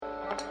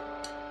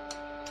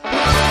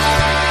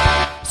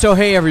So,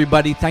 hey,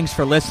 everybody, thanks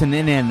for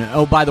listening in.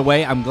 Oh, by the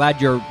way, I'm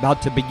glad you're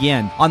about to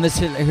begin on this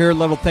here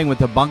little thing with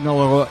the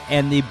bungalow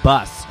and the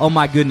bus. Oh,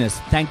 my goodness.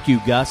 Thank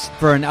you, Gus,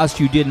 for an us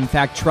you did, in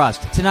fact,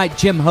 trust. Tonight,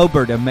 Jim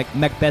Hobart of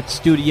Macbeth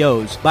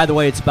Studios. By the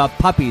way, it's about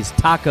puppies,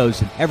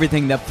 tacos, and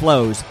everything that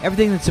flows.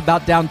 Everything that's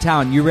about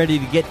downtown. You ready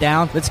to get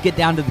down? Let's get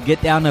down to the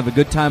get down of a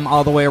good time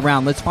all the way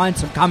around. Let's find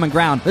some common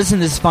ground. Listen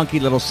to this funky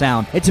little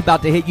sound. It's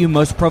about to hit you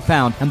most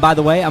profound. And by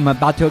the way, I'm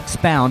about to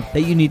expound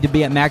that you need to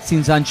be at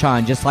Maxine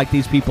Sunshine, just like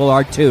these people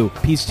are too.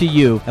 Peace to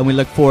you, and we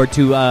look forward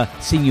to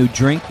seeing you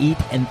drink, eat,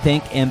 and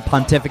think, and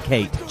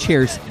pontificate.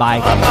 Cheers. Bye.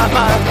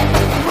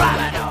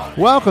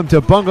 Welcome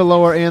to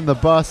Bungalower and the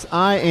Bus.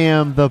 I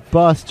am the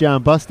Bus,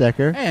 John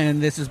Busdecker.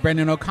 And this is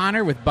Brendan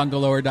O'Connor with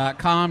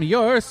Bungalower.com,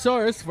 your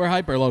source for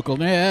hyperlocal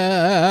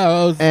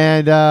news.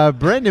 And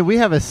Brendan, we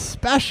have a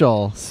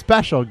special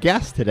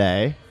guest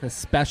today. The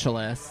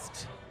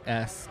specialist,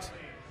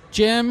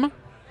 Jim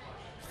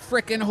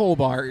frickin'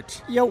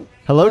 Hobart. Yo.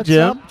 Hello, What's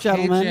Jim. up,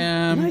 gentlemen? Hey,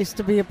 Jim. Nice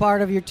to be a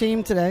part of your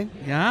team today.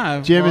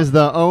 Yeah. Jim well, is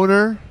the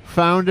owner,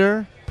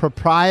 founder,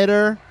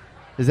 proprietor.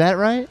 Is that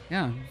right?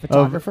 Yeah.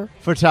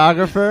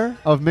 Photographer.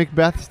 Of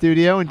Macbeth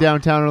Studio in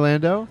downtown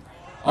Orlando.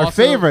 Our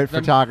Also, favorite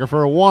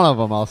photographer, one of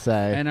them, I'll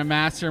say. And a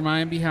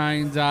mastermind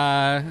behind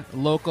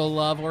Local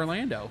Love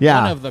Orlando.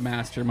 Yeah. One of the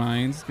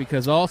masterminds,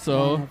 because One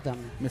also of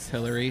them. Miss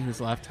Hillary, who's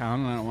left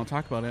town, and I don't want to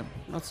talk about it.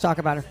 Let's talk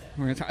about her.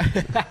 We're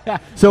gonna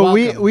talk. So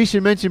Welcome. we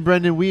should mention,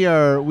 Brendan, we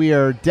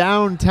are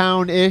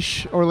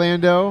downtown-ish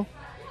Orlando.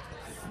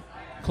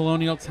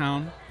 Colonial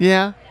Town.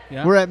 Yeah.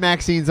 Yeah. We're at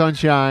Maxine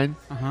Sunshine.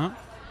 Uh-huh.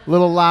 A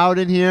little loud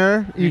in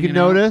here. You Hanging can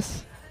out.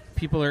 notice.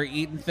 People are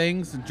eating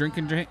things and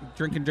drinking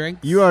drinks.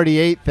 You already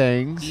ate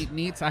things. Eating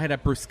eats. I had a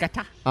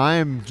bruschetta. I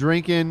am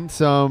drinking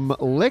some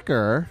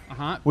liquor,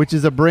 Uh-huh. which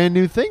is a brand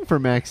new thing for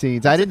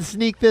Maxine's. I didn't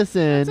sneak this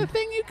It's a in.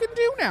 thing you can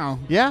do now.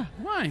 Yeah.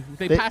 Why?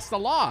 They They- passed the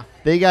law.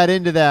 They got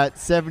into that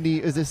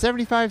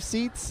 75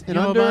 seats and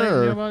You know under? about it? You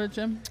or- know about it,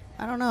 Jim?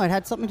 I don't know. It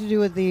had something to do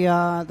with the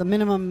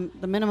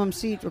minimum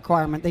seat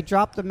requirement. They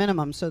dropped the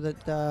minimum so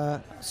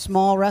that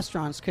small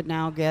restaurants could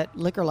now get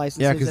liquor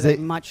licenses 'cause at they- a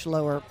much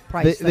lower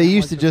price. They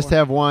used to just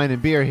have wine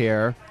and beer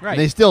here. Right. And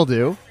they still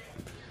do.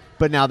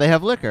 But now they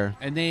have liquor.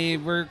 And they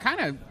were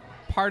kind of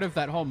part of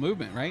that whole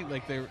movement, right?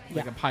 Like they were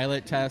like a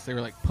pilot test. They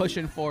were like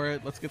pushing for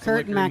it. Let's get some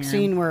Kurt and liquor in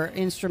Maxine here. were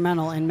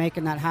instrumental in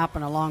making that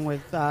happen, along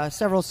with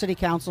several city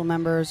council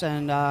members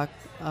and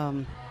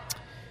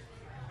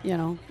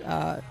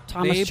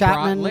Thomas They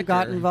Chapman brought got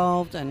liquor.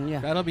 involved, and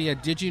That'll be a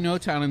Did You Know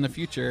town in the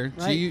future.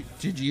 Right.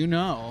 Did you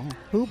know?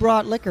 who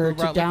brought liquor Who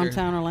brought to liquor?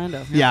 downtown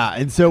Orlando? Yeah,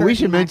 and so we Kurt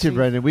should and mention, Maxine.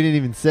 Brendan, we didn't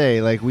even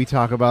say, like, we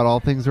talk about all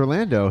things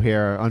Orlando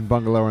here on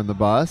Bungalow and the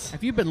Bus.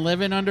 Have you been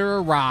living under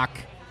a rock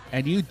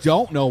and you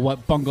don't know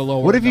what bungalow?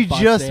 What if the you bus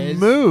just is?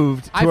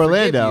 moved I to forgive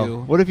Orlando? you.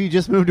 What if you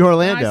just moved to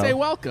Orlando? I say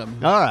welcome.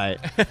 All right.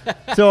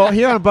 So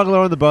here on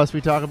Bungalow on the Bus,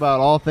 we talk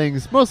about all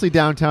things, mostly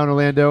downtown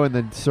Orlando and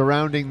the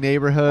surrounding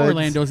neighborhoods.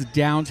 Orlando's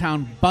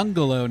downtown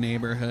bungalow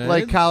neighborhood,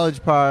 Like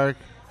College Park,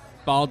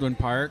 Baldwin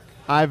Park,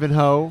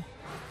 Ivanhoe,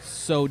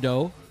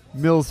 Sodo,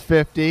 Mills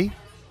 50.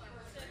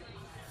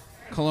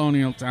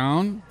 Colonial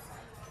Town.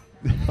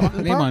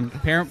 Name one.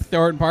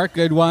 Thornton Park,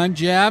 good one.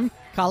 Jim,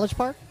 College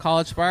Park?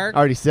 College Park.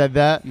 Already said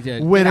that. You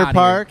did. Winter Get outta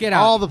Park. here. Get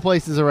out. All the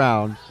places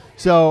around.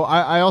 So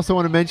I also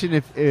want to mention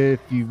if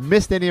you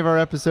missed any of our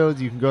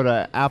episodes, you can go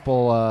to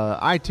Apple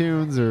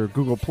iTunes or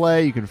Google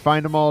Play. You can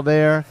find them all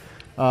there.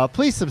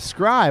 Please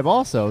subscribe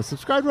also.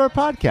 Subscribe to our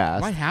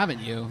podcast. Why haven't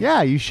you?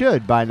 Yeah, you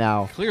should by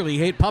now. Clearly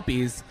hate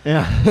puppies.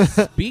 Yeah.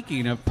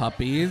 Speaking of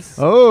puppies.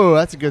 Oh,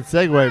 that's a good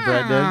segue,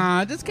 Brendan.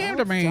 Ah, it just came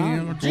to me.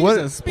 John.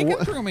 Jesus, speaking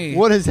through me.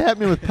 What is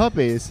happening with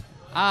puppies?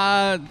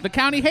 The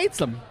county hates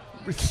them,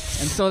 and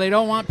so they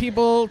don't want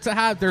people to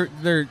have.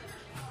 They're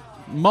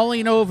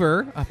mulling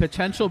over a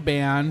potential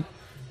ban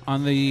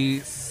on the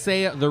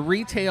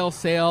retail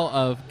sale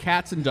of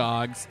cats and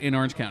dogs in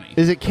Orange County.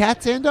 Is it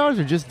cats and dogs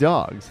or just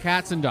dogs?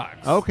 Cats and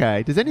dogs.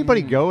 Okay. Does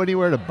anybody go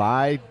anywhere to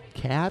buy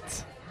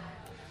cats?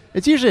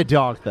 It's usually a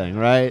dog thing,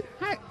 right?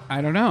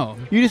 I don't know.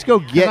 You just go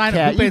get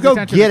cat. You go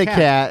get a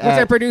cat. What's at-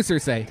 our producer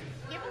say?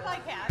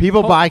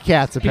 People buy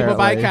cats apparently. People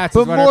buy cats.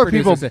 but is what our more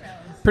producer people. say.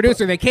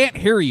 Producer, they can't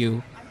hear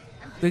you.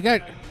 They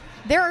got.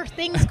 There are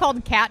things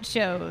called cat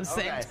shows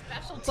and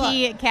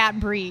specialty cat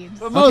breeds.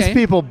 But most Okay.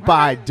 people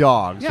buy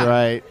dogs, Yeah.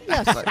 right?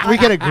 Yes. We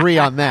can agree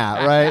on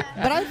that, right?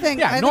 But I think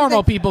Yeah,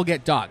 normal people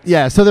get dogs.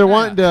 Yeah. So they're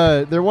wanting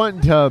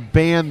to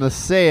ban the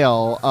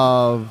sale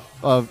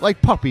of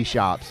like puppy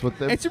shops with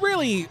the. It's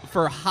really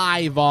for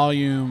high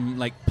volume,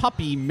 like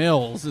puppy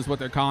mills is what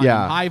they're calling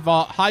Yeah. them.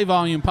 High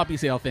volume puppy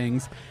sale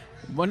things.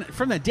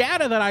 From the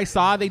data that I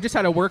saw, they just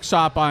had a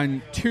workshop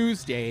on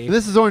Tuesday.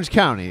 This is Orange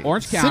County.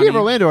 Orange City County. of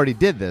Orlando already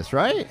did this,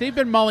 right? They've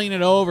been mulling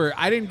it over.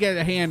 I didn't get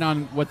a hand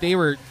on what they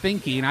were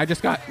thinking. I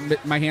just got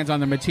my hands on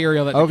the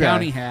material that the Okay.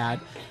 county had.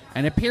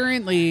 And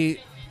apparently,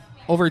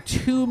 over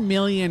 2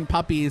 million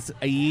puppies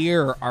a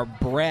year are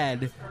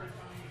bred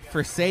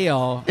for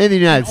sale In the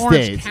United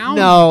Orange States. County.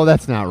 No,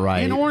 that's not right.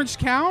 In Orange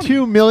County.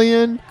 2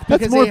 million? That's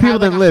Because more they people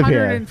had than like live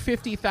here.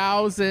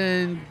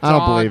 150,000 I don't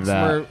dogs believe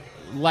that. were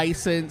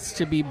licensed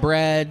to be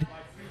bred.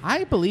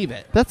 I believe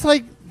it. That's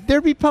like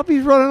there'd be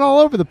puppies running all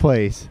over the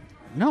place.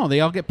 No, they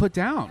all get put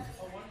down.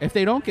 If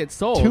they don't get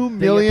sold, 2 they get put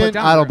million?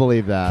 down. I don't They're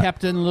believe that.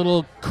 Kept in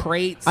little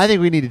crates. I think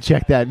we need to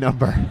check that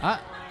number.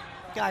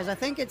 Guys, I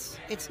think it's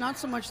not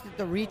so much that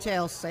the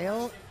retail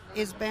sale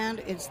is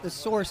banned; it's the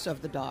source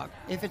of the dog.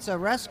 If it's a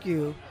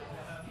rescue,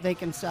 they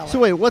can sell it. So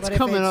wait, what's But if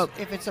coming it's- up?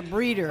 If it's a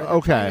breeder, they're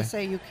Okay. trying to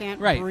say you can't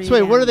Right. breed. So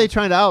wait, what are they animals.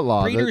 trying to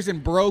outlaw? Breeders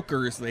and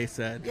brokers, they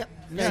said. Yep.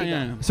 Yeah, There you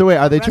yeah. go. So wait,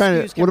 are they trying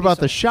Rescues to? can What be about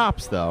the sold.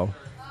 shops though?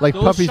 Like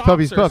Those puppies, shops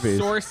puppies, are puppies.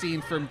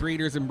 sourcing from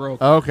breeders and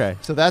brokers. Okay,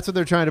 so that's what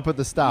they're trying to put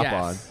the stop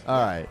Yes. on.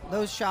 All right.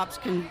 Those shops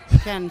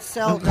can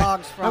sell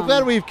dogs from. I'm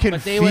glad we've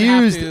But they would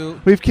have confused.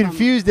 to- We've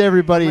confused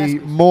everybody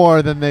rescues.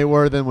 more than they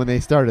were than when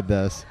they started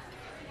this.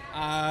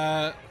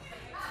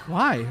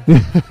 Why?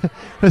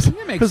 Because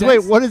makes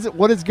wait, sense.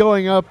 what is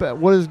going up?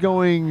 What is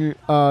going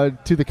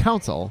to the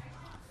council?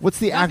 What's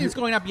the Nothing's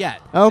going up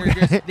yet.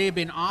 Okay. They've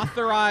been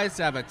authorized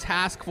to have a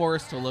task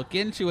force to look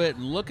into it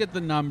and look at the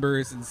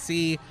numbers and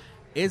see,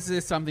 is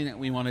this something that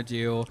we want to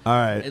do? All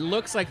right. It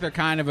looks like they're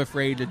kind of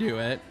afraid to do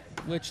it,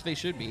 which they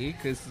should be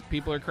because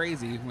people are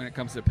crazy when it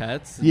comes to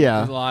pets. And Yeah.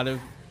 There's a lot of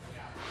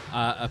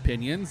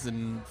opinions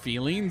and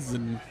feelings,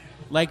 and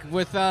like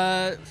with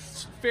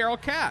feral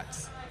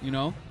cats,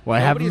 Well, I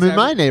have them Nobody's in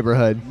my ever-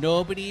 neighborhood.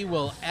 Nobody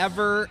will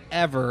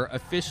ever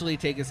officially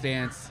take a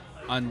stance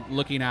on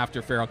looking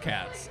after feral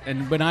cats.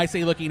 And when I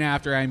say looking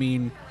after, I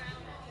mean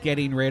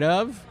getting rid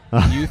of,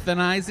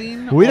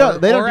 euthanizing. We don't- or-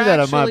 they don't or do that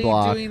on my actually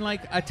block. doing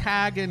like a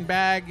tag and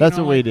bag. That's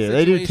what we do.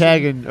 They do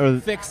tag and or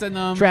fixing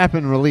them, trap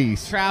and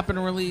release. trap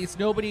and release.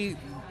 Nobody.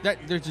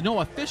 There's no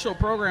official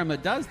program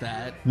that does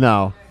that.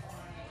 No.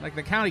 Like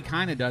the county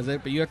kind of does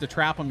it, but you have to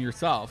trap them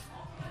yourself.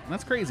 And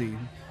that's crazy.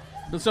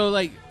 So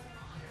like,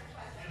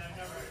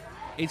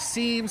 it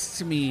seems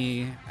to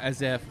me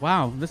as if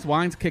this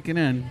wine's kicking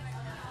in.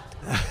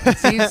 It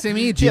seems to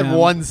me, You Jim. have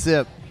one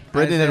sip.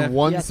 Brendan As had if-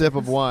 one Yes. sip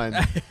of wine.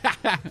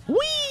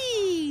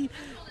 Whee!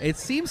 It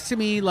seems to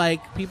me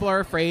like people are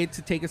afraid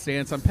to take a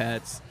stance on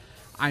pets.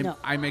 No.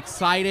 I'm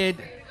excited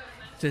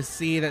to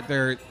see that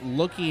they're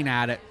looking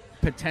at a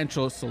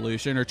potential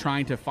solution or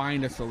trying to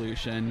find a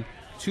solution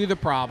to the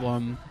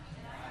problem.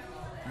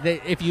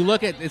 If you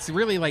look at, it's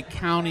really like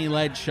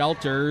county-led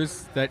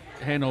shelters that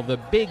handle the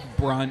big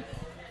brunt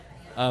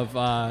of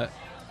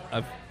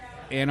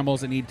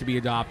animals that need to be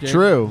adopted.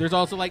 True. There's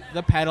also like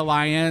the Pet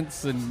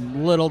Alliance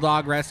and Little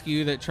Dog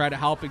Rescue that try to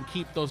help and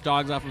keep those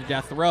dogs off of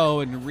death row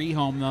and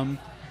rehome them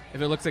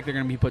if it looks like they're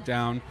going to be put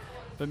down.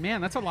 But man,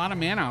 that's a lot of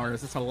man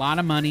hours. It's a lot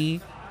of money.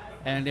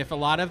 And if a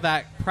lot of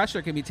that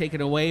pressure can be taken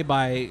away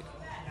by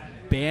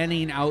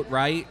banning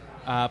outright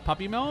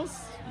puppy mills,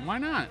 why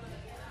not?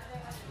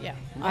 Yeah.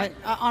 I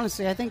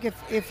honestly, I think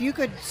if you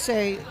could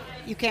say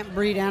you can't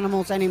breed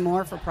animals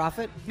anymore for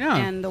profit, Yeah.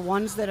 and the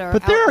ones that are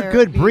But out there are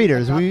good being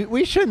breeders. adopted-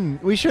 We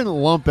shouldn't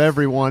lump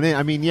everyone in.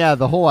 I mean, yeah,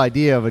 the whole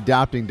idea of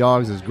adopting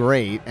dogs is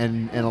great,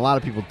 and a lot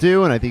of people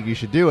do, and I think you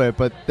should do it.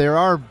 But there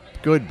are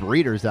good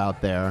breeders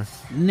out there.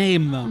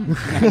 Name them.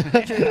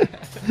 but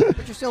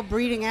you're still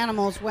breeding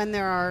animals when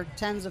there are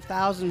tens of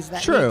thousands that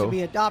need True. to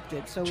be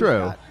adopted. So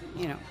True.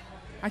 we've got,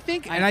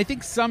 I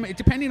think some,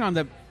 depending on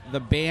the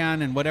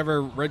ban and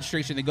whatever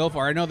registration they go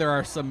for. I know there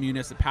are some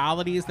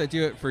municipalities that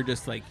do it for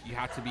just like you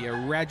have to be a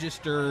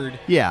registered,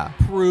 Yeah.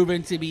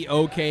 proven to be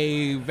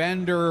okay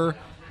vendor.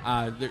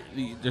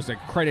 There's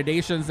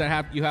accreditations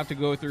that you have to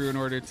go through in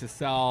order to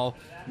sell.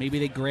 Maybe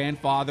they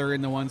grandfather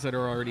in the ones that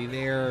are already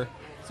there.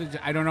 So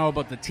I don't know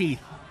about the teeth.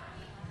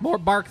 More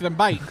bark than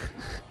bite.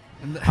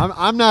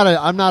 I'm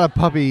not a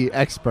puppy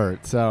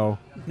expert, so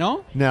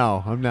No?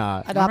 no, I'm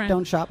not. adopt, Alright.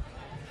 don't shop.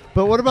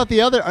 But what about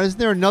the other? Isn't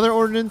there another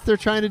ordinance they're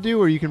trying to do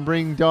where you can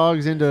bring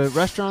dogs into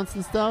restaurants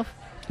and stuff?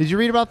 Did you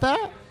read about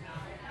that?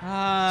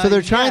 So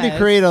they're trying to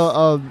create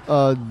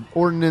a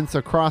ordinance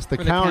across the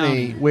For the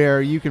county county.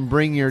 where you can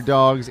bring your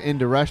dogs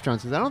into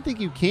restaurants. 'Cause I don't think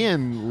you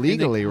can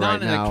legally not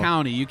right now. in the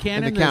county. You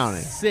can In in the the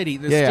county. city.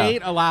 The Yeah.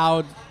 state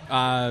allowed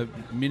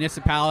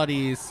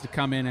municipalities to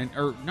come in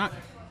or not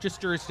just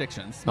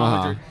jurisdictions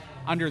Uh-huh.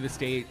 under the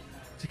state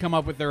to come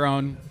up with their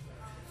own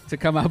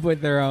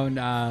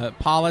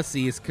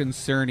policies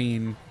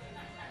concerning.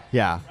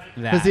 Yeah,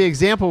 That. because the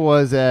example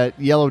was at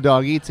Yellow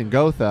Dog Eats in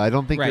Gotha. I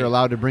don't think Right. you're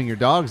allowed to bring your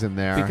dogs in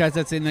there Because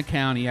it's in the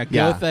county. Yeah.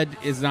 Gotha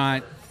is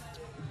not.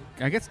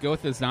 I guess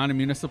Gotha is not a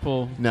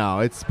municipal. No,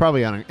 it's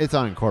probably it's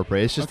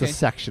unincorporated. It's just a Okay.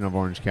 section of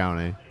Orange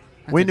County.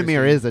 That's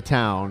Windermere interesting. is a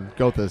town.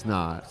 Gotha's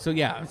not. So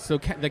yeah,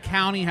 the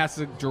county has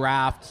to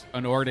draft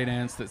an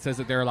ordinance that says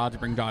that they're allowed to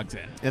bring dogs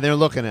in. And they're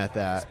looking at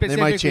that. They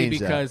Specifically might change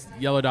because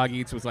Yellow Dog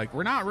Eats was like,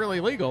 we're not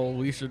really legal.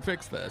 We should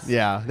fix this. that.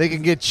 Yeah, they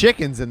can get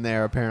chickens in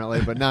there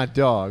apparently, but not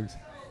dogs.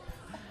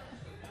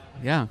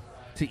 Yeah.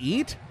 To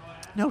eat?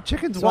 No,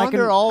 chickens So I wander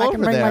can- all I over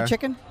can bring there. my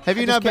chicken? Have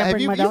you I just not been? can't Have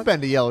bring you? my You've dog?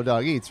 been to Yellow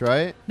Dog Eats,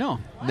 right? No.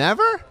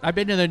 Never. I've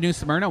been to the New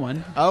Smyrna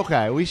one.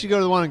 Okay, we should go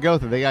to the one in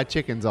Gotha. They got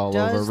chickens all over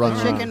Does running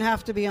the around. chicken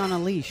have to be on a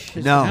leash?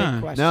 is No. the big Yeah.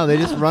 question. No, they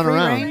just run Free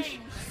around. range?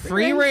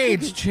 Free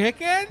range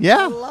chicken? I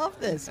Yeah. love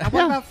this. What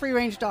Yeah. about free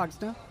range dogs?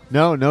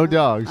 No. No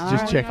dogs, All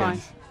just right,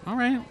 chickens. fine. All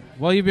right.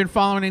 Well, you've been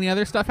following any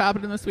other stuff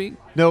happening this week?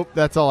 Nope,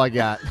 that's all I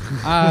got.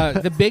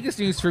 The biggest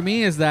news for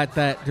me is that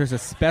there's a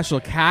special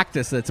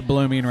cactus that's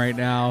blooming right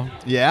now.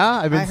 Yeah,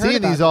 I've I been heard seeing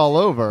about these it. all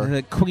over.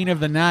 The Queen of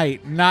the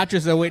Night, not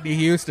just a Whitney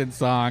Houston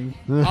song,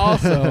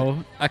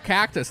 also a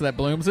cactus that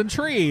blooms in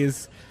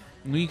trees.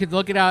 You can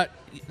look it out.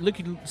 You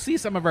can see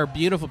some of our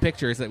beautiful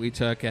pictures that we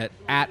took at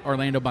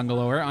Orlando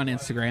Bungalower on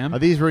Instagram. Are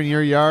these were in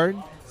your yard?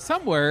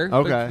 Somewhere.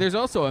 Okay. But there's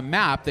also a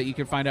map that you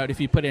can find out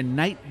if you put in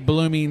Night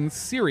Blooming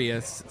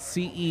Cereus,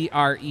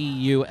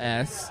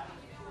 Cereus.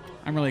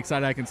 I'm really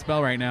excited I can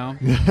spell right now.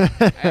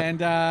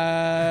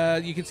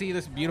 And you can see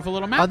this beautiful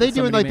little map. Are they that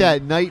doing somebody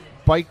like made that night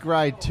bike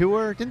ride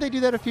tour? Didn't they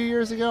do that a few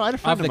years ago? I had a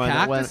friend of the mine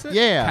that went. cactuses?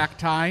 Yeah,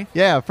 Cacti.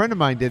 yeah, a friend of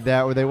mine did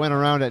that where they went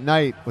around at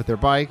night with their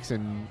bikes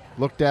and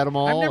looked at them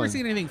all. I've never and-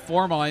 seen anything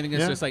formal. I think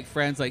it's Yeah. just like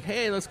friends like,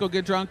 hey, let's go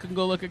get drunk and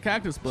go look at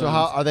cactus blooms. So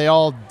how are they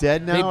all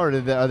dead now, They- or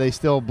are they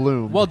still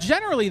bloom? Well,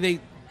 generally,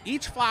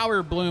 each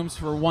flower blooms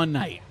for one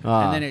night,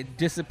 Ah. and then it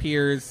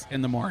disappears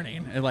in the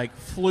morning. It like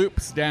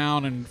floops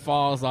down and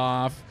falls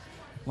off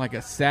like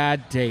a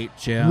sad date,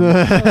 Jim.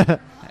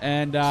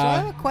 And So I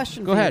have a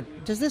question. go for you. ahead.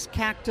 Does this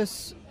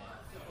cactus?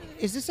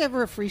 Is this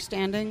ever a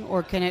freestanding,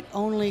 or can it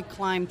only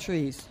climb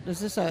trees? Does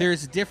this a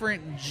There's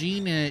different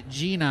genuses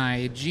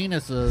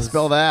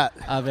Spell that.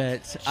 of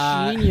it.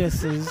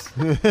 geniuses?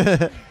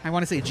 I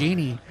want to say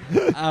genie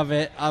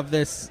of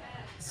this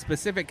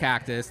specific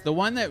cactus. The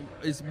one that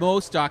is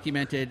most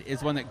documented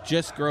is one that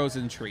just grows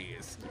in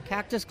trees.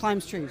 Cactus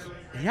climbs trees.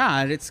 Yeah,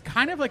 and it's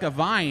kind of like a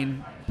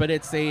vine, but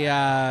it's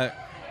an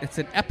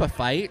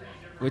epiphyte,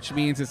 which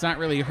means it's not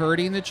really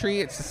hurting the tree;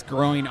 it's just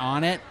growing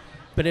on it.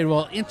 But it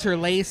will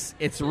interlace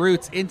its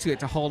roots into it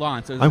to hold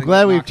on. So it I'm doesn't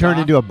glad get we've knocked turned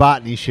off. into a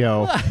botany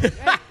show.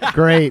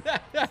 Great.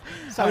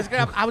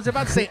 I was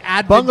about to say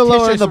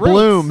Bungalow in adventitious the roots.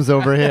 blooms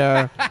over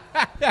here.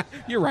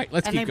 You're right.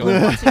 Let's And they keep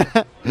bloom going. once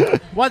a year.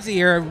 Once a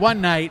year,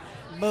 one night,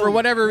 Boom. for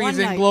whatever One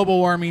reason, night. global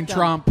warming, Done.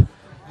 Trump,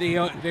 they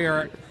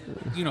are,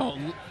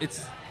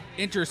 it's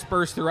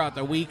interspersed throughout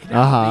the week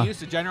now. Uh-huh. They used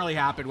to generally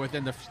happen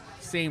within the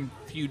same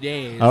few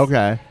days.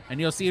 Okay.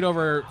 And you'll see it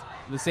over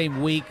the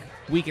same week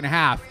and a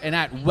half. And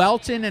at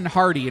Welton and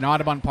Hardy in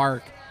Audubon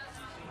Park,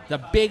 the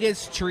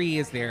biggest tree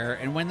is there.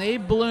 And when they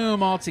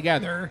bloom all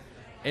together,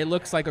 it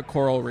looks like a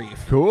coral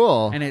reef.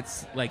 Cool. And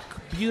it's like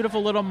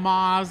beautiful little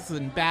moths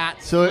and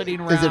bats So flitting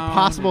around. is it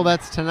possible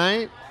that's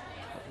tonight?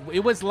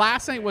 It was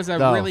last night was a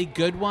No. really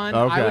good one.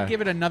 Okay. I would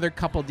give it another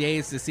couple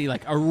days to see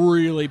like a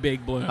really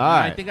big bloom. And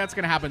right. I think that's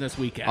going to happen this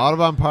weekend.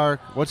 Audubon Park.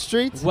 What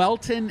streets?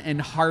 Welton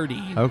and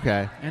Hardy.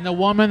 Okay. And the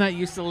woman that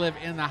used to live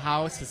in the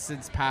house has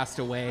since passed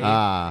away.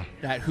 Ah.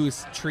 That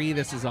whose tree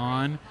this is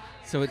on.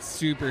 So it's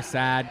super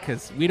sad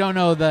because we don't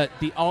know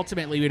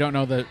ultimately we don't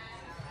know the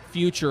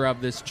future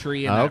of this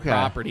tree and Okay. that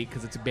property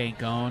because it's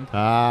bank owned.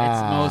 Ah.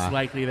 It's most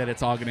likely that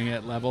it's all going to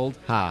get leveled.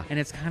 Ha. And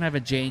it's kind of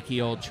a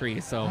janky old tree.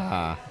 So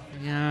Ah.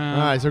 yeah.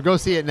 All right, so go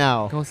see it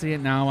now. Go see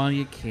it now while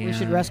you can. We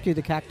should rescue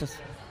the cactus.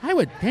 I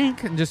would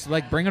think, and just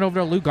like bring it over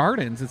to Lou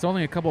Gardens. It's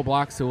only a couple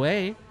blocks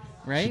away,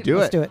 right? Do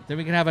Let's it. do it. Then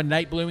we can have a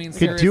night blooming You could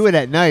series. do it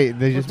at night.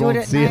 They just do it won't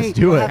at see us night.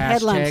 do We'll it. have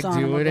headlamps on Hashtag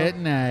and do we'll it go. at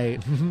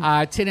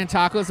night. Tin and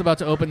Taco is about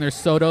to open their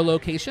Soto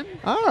location.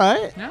 All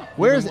right. Yeah.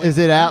 Where's is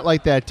it at?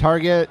 Like that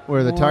Target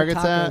where the More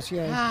Target's tacos, at?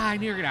 Yeah. I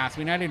knew you were going to ask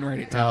me, and I didn't write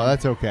it Oh, down.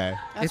 that's okay.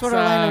 That's It's, what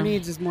Orlando um,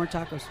 needs is more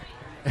tacos.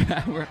 Do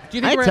you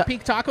think I we're ta- at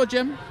Peak Taco,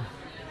 Jim?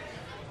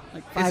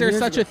 Like Is 5 there years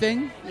such ago. a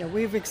thing? Yeah,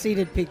 we've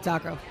exceeded peak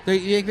taco.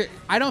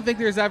 I don't think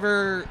there's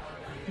ever.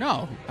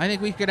 No, I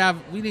think we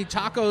need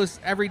tacos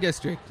every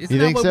district. Isn't You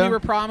that think what so? we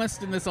were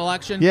promised in this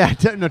election? Yeah,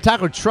 no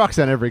taco trucks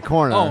on every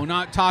corner. Oh,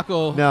 not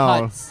taco no,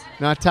 huts.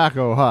 not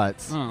taco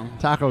huts. Oh.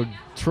 Taco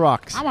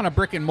trucks. I want a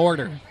brick and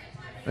mortar.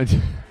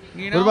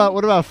 You know?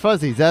 What about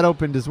Fuzzy's? That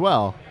opened as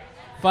well.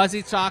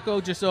 Fuzzy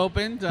Taco just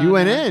opened. You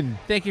went in.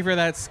 Thank you for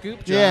that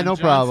scoop, John. Yeah, no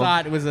John problem. Saw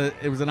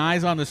it was an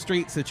eyes on the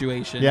street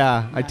situation.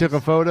 Yeah, I took a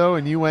photo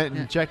and you went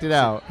and checked it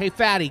out. Hey,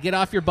 fatty, get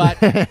off your butt.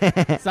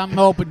 Something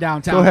open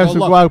downtown. Go have some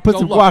look. put Go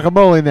some look.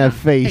 guacamole in that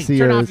face Hey, of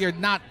turn yours. off your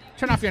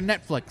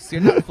Netflix.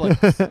 Your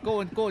Netflix.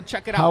 go and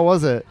check it out. How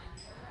was it?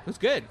 It was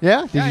good.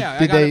 Yeah? Did yeah, you- yeah. I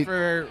did got they- it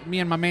for me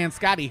and my man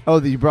Scotty.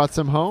 Oh, that you brought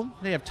some home?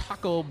 They have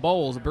taco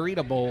bowls,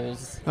 burrito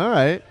bowls. All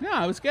right.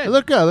 Yeah, it was good. It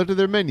looked good. I looked at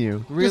their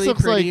menu. really Just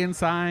looks pretty like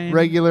inside.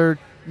 regular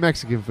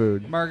Mexican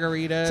food.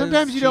 Margaritas.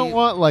 Sometimes you don't cheese.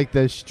 want like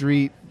the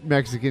street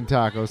Mexican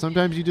taco.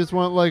 Sometimes you just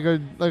want like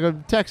a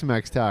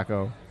Tex-Mex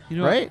taco. You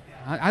know, right?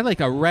 I like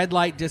a red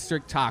light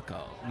district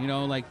taco. You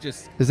know, like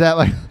just Is that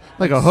like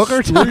a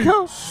hooker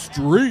taco?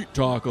 street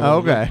taco. Oh,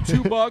 okay. Like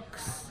 $2.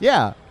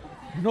 Yeah.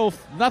 No,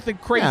 nothing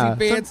crazy Yeah,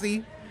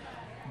 fancy.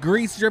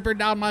 Grease dripping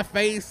down my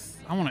face.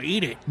 I want to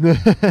eat it.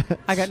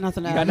 I got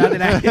nothing to You add. got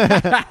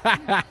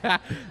nothing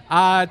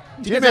to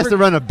Jim has to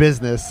run a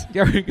business.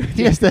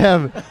 He has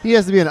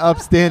to be an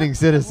upstanding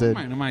citizen.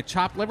 Am I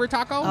chopped liver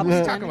taco? What are you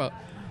Upstanding. talking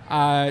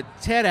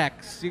about?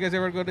 TEDx. You guys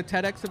ever go to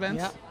TEDx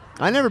events? Yep.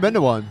 I never been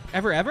to one.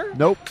 Ever?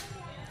 Nope.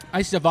 I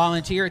used to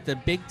volunteer at the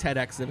big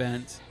TEDx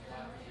event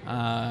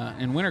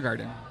in Winter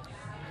Garden.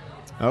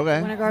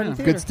 Okay. Winter Garden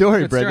Theater. Good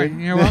story, Good story. Brendan.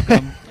 You're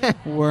welcome,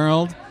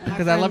 world, My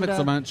because I love it friend,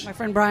 so much. My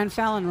friend Brian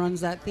Fallon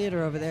runs that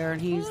theater over there,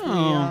 and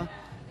Oh.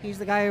 he's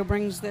the guy who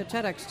brings the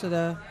TEDx to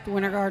the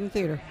Winter Garden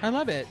Theater. I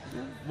love it.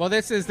 Well,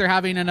 they're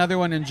having another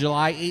one in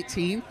July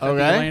 18th at the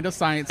Okay. Orlando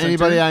Science Center.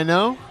 Anybody I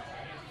know?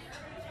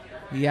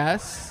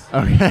 Yes.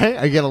 Okay.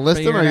 I get a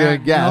list them or I get a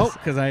guess? Nope,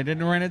 because I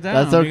didn't write it down.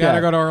 That's okay. You got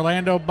to go to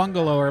Orlando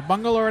Bungalow or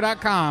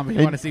bungalow.com if you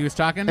And- want to see who's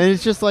talking. And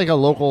it's just like a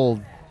local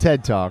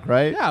TED Talk,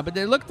 right? Yeah, but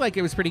it looked like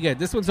it was pretty good.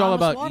 This one's all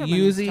Thomas about Waterman is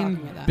using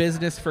talking at that.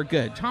 business for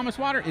good. Thomas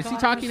Water, is he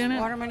talking in it?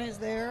 Waterman is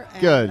there.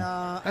 And, Good.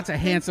 That's a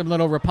handsome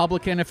little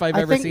Republican if I've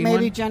I ever think seen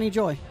maybe one. Jenny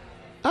Joy.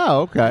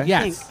 Oh, okay.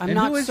 Yes. think. I'm and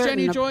not who is certain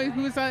Jenny of- Joy?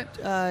 Who is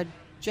that?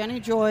 Jenny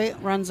Joy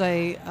runs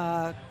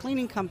a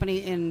cleaning company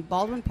in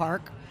Baldwin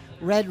Park.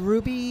 Red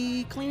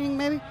Ruby Cleaning,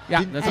 maybe? Yeah,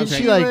 Did- that's And okay.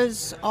 she she like-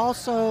 was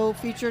also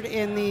featured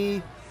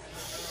in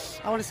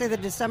I want to say the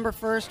December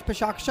 1st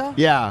Pashakcha.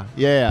 Yeah.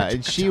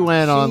 And she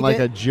went She on like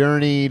did- a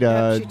journey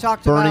to she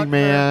talked Burning about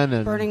Man her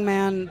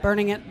and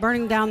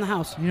burning down the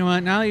house. You know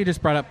what? Now that you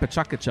just brought up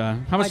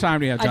Pachakacha, how much time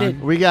do you have, I John?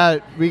 did. we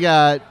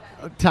got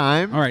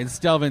time. All right, let's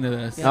delve into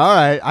this. Yeah. All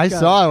right. I Go.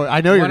 saw it.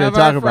 I know you're One going of to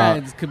talk our about.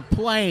 friends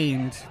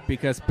complained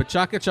because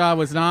Pachakacha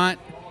was not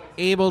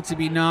able to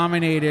be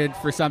nominated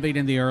for something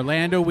in the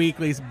Orlando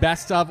Weekly's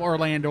Best of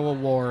Orlando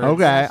Awards.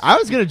 Okay, I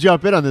was going to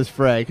jump in on this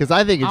fray because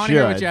I think it I wanna should.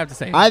 hear what you have to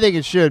say. I think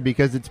it should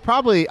because it's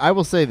probably. I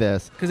will say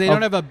this Because they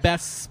don't have a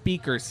Best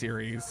Speaker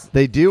Series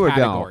They do or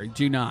category. don't.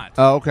 Do not.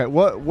 Oh, okay.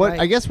 What? Right.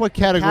 I guess what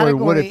category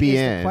would it be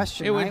is the in?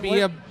 question, it would right?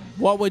 be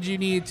what would you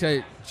need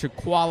to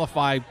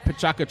qualify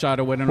Pachakacha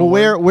to win an Well,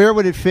 award? where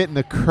would it fit in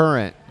the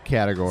current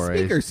category?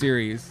 Speaker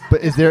Series.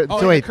 But is there? Oh,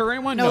 so in wait. the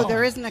current one? No,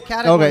 there isn't a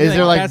category. Okay, is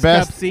there like Best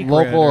best Kept Secret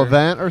local or-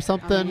 event or I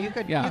something? mean, you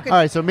could, Yeah. you could All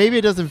right, so maybe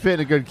it doesn't fit in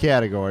a good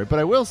category, but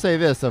I will say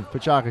this of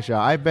Pachakasha.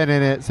 I've been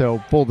in it,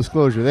 so full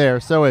disclosure there.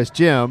 So has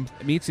Jim.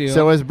 Me too.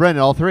 So has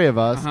Brendan, all three of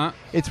us. Uh-huh.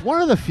 It's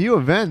one of the few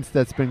events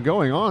that's been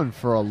going on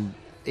for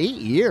 8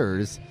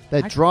 years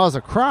that draws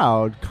a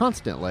crowd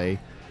constantly.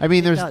 I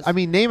mean, does.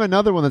 name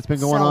another one that's been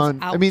going Sells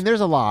on. I out. mean,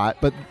 there's a lot,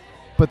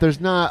 but there's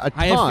not a ton.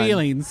 I have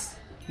feelings,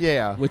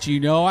 Yeah. which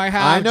you know I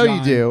have. I know you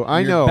John. do.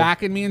 I You're know.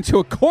 backing me into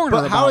a corner.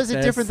 But how about is it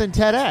this. different than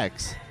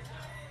TEDx?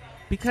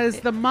 Because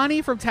the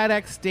money from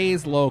TEDx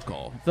stays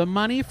local. The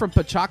money from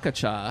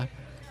Pachakacha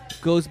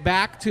goes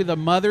back to the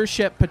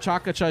mothership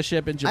Pachakacha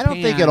ship in I Japan.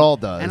 don't think it all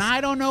does. And I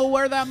don't know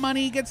where that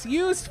money gets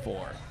used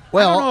for.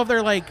 Well- I don't know if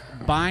they're like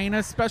buying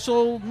a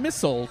special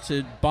missile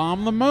to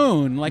bomb the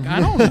moon. Like, I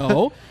don't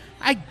know.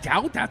 I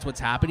doubt that's what's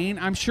happening.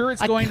 I'm sure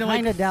it's I going to like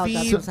kinda doubt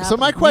that's feed what's So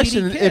my happening.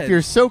 question, needy if kids.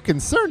 you're so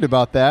concerned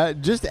about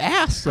that, just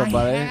ask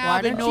somebody. I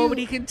have, and don't you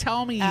nobody can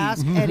tell me.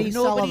 ask Eddie Nobody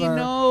Sulliver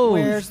knows.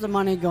 where's the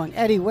money going.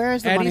 Eddie, where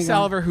is the Eddie money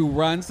Salver, who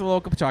runs the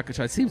local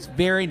Pachakacha, seems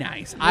very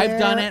nice. I've Where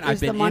done it. I've is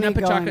the been in money a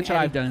going, Pachakacha. Eddie?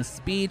 I've done a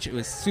speech. It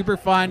was super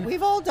fun. going?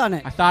 We've all done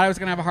it. I thought I was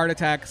going to have a heart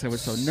attack because I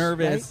was so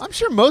nervous. I'm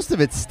sure most of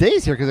it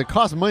stays here because it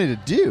costs money to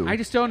do. I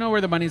just don't know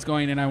where the money's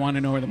going, and I want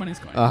to know where the money's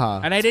going.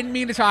 Uh-huh. And I didn't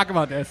mean to talk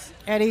about this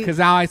Eddie, because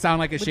now I sound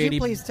like a would shady. you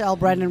please tell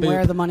Brendan boop.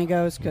 where the money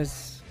goes?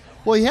 Because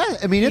Well, yeah.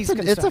 I mean, He's it's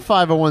a concerned.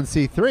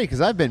 501c3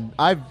 because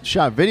I've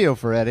shot video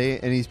for Eddie,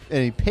 and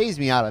he pays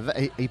me out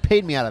of he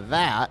paid me out of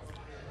that.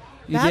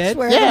 You that's did?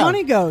 where Yeah. the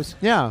money goes.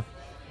 Yeah,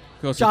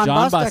 Goes to John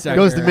John Bustecker. Bustecker.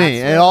 goes to me.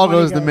 That's where It all the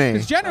money goes to goes. me.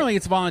 Because generally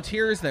it's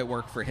volunteers that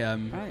work for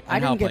him. Right. and I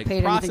didn't help, get like, paid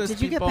anything. process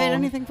Did you get people. paid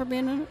anything for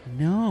being in it?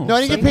 No. No,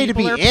 I didn't Some get paid to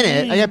be people in are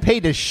it. I paying got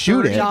paid to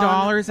shoot it.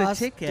 John $30 a Bustecker,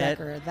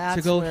 ticket that's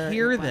to go where it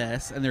hear went.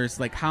 this, and there's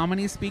like how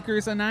many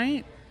speakers a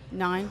night?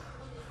 9.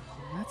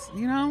 That's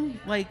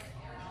like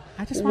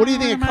I just. What do you wanna know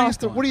think where it the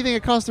costs? money's What do you think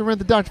it costs to rent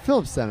the Dr.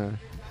 Phillips Center?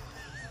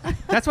 going.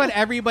 That's what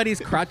everybody's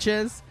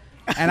crutches.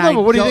 And No,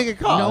 but what do you don't- think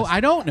it costs? No,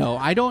 I don't know.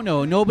 I don't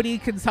know. Nobody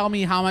can tell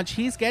me how much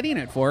he's getting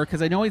it for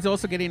because I know he's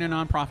also getting a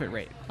nonprofit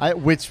rate.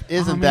 Which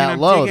isn't Oh, man, that I'm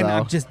low digging- though.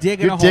 I'm just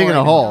digging You're a hole digging right a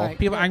now. hole. Right.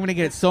 People, I'm going to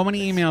get so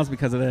many emails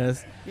because of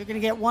this. You're going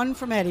to get one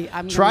from Eddie.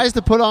 I'm Tries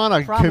to put on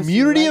a promise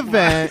you community right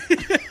now.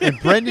 event, and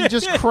Brendan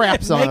just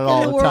craps on making it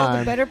all the the world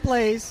time. a better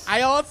place.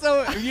 I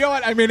also, you know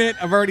what? I'm in it.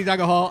 I've already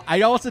dug a hole.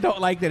 I also don't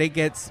like that it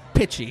gets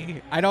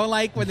pitchy. I don't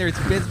like when there's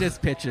business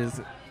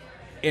pitches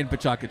in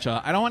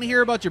Pachakacha. I don't want to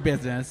hear about your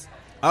business.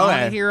 I want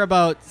Okay. to hear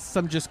about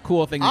some just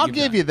cool thing. I'll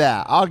give you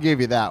that. I'll give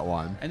you that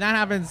one. and that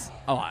happens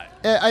a lot.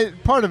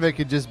 Part of it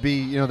could just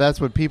be, that's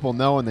what people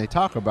know and they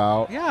talk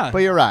about. Yeah. But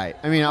you're right.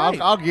 I mean,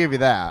 Right. I'll give you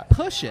that.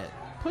 Push it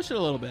a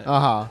little bit.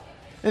 Uh-huh.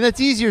 And that's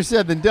easier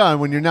said than done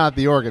when you're not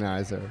the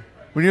organizer.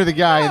 When you're the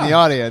guy in the Yeah.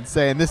 audience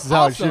saying this is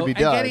how also, it should be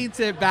done. and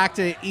getting back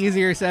to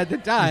easier said than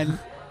done.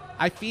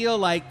 I feel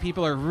like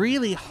people are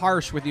really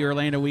harsh with the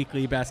Orlando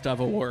Weekly Best of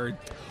Award.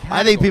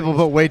 I think people categories.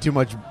 put way too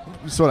much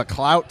sort of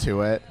clout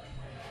to it.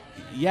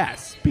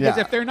 Yes, because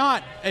Yeah.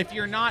 if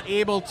you're not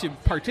able to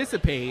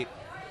participate,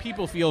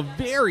 people feel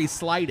very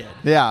slighted,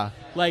 Yeah.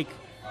 like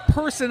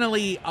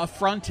personally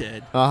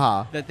affronted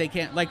Uh-huh. that they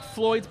can't. Like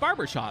Floyd's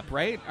Barbershop,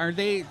 right? Are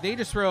they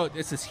just wrote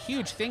it's this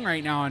huge thing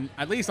right now on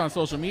at least on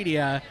social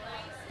media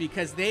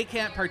because they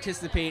can't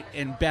participate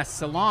in Best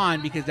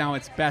Salon because now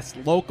it's Best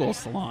Local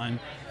Salon,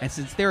 and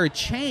since they're a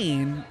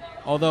chain,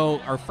 although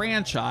our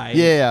franchise,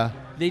 Yeah.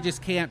 they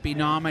just can't be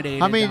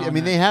nominated. I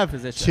mean, they have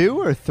position. 2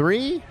 or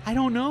 3. I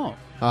don't know.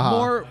 Uh-huh.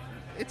 More,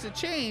 it's a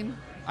chain.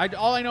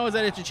 All I know is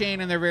that it's a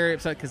chain, and they're very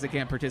upset because they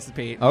can't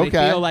participate. Okay.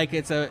 They feel like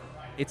it's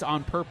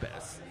on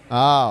purpose,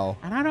 Oh,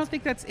 and I don't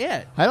think that's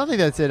it. I don't think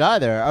that's it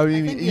either. I I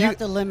mean, think you have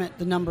to limit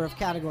the number of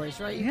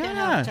categories, right? You can't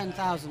Yeah. have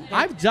 10,000.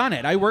 I've done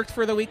it. I worked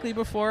for the Weekly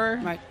before,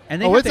 Right.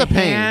 and they Oh, have it's to a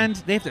pain.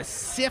 They have to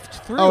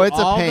sift through Oh, it's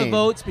a all the pain.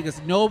 votes because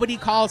nobody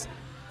calls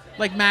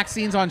like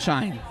Maxine's on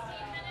Shine.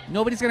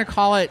 Nobody's going to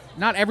call it.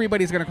 Not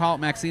everybody's going to call it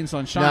Maxine's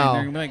on Shine. No.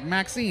 They're going to be like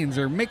Maxine's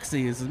or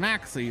Mixies,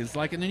 Maxies,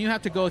 like, and then you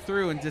have to go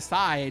through and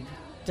decide.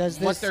 Does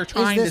this, what they're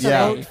trying is this to a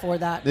say. vote for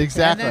that?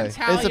 Exactly. And then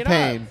tally It's a it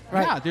pain. up.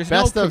 Right. Yeah, there's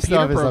Best no of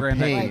computer stuff is a program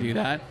that pain. can do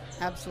that.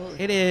 Absolutely.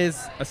 It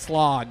is a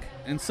slog.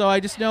 And so I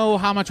just know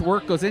how much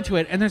work goes into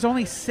it. And there's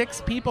only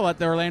 6 people at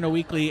the Orlando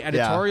Weekly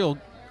editorial.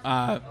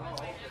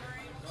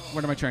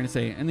 What am I trying to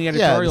say? In the Yeah,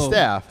 the editorial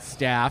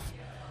staff.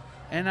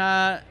 And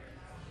I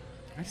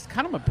just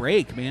cut them a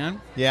break, man.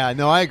 Yeah,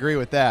 no, I agree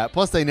with that.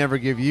 Plus, they never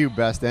give you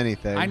best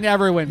anything. I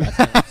never win best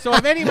website. So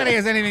if anybody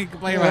has anything to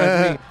complain about,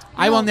 it's me.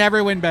 I will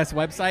never win best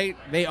website.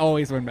 They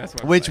always win best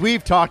website. Which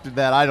we've talked to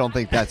that. I don't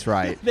think that's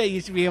right. That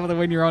you should be able to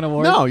win your own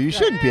award. No, you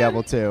shouldn't be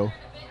able to. know,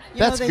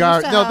 they used to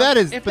No, have- that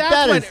is. If But that's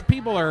that what is.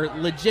 people are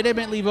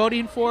legitimately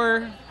voting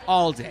for,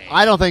 all day.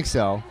 I don't think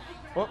so.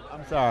 Oh,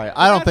 I'm sorry.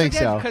 I don't think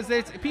so.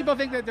 Because people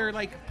think that they're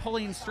like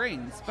pulling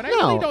strings, but I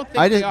really No, don't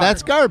think they are.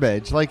 that's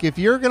garbage. Like if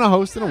you're going to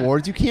host an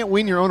awards, you can't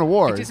win your own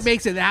awards. It just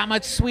makes it that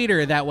much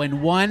sweeter that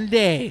when one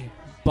day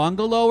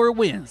Bungalower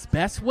wins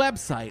best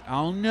website,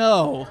 I'll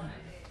know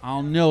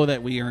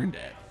that we earned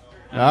it.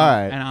 All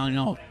right. And I'll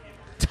know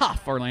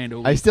tough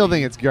Orlando. I still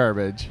think it's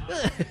garbage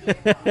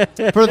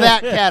for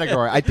that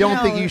category. I don't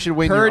think you should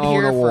win Heard your own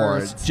here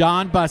awards. first.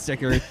 John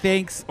Busticker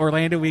thinks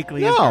Orlando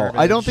Weekly is No, garbage.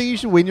 I don't think you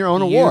should win your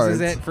own he awards.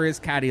 uses it for his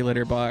caddy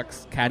litter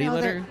box. Caddy No,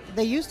 litter.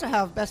 they used to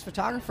have best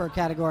photographer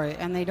category,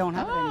 and they don't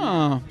have it Oh,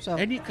 anymore. So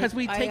because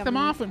we I take them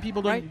am- off when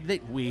people don't.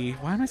 right.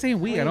 Why am I saying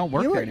we? I don't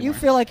work you, there anymore. You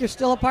feel like you're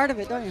still a part of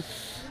it, don't you?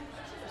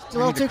 It's a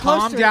little need to too close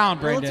calm to down,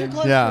 it. A little Brendan. too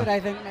close Yeah. to it, I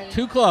think. Maybe.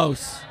 Too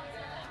close.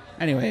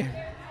 Anyway,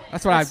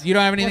 that's what I. You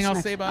don't have anything else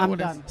What's to say next? about I'm what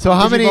is- done. So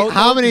how Did you many vote,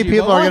 how though? many Did you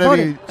people vote? are I going to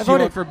voted. be? I Did you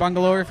voted. vote for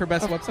Bungalower for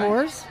best Of website?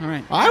 course. All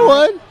right. I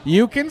would.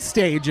 You can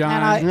stay, John.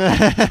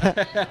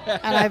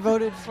 And I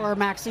voted for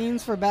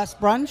Maxine's for best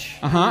brunch.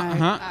 Uh-huh,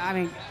 And uh-huh. I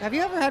mean, have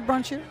you ever had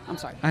brunch here? I'm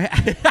sorry.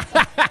 I-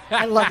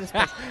 I love this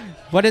place.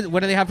 what do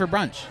they have for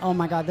brunch? Oh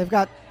my God, they've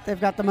got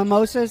the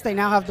mimosas. They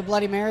now have the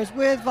Bloody Marys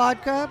with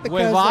vodka because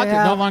With vodka, they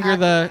have no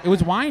longer it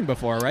was wine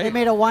before, right? They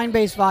made a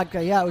wine-based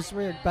vodka. Yeah, it was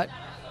weird, but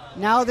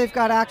now they've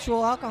got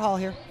actual alcohol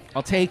here.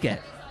 I'll take it.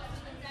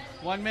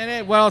 1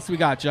 minute. What else we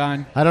got,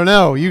 John? I don't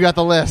know. You got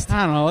the list.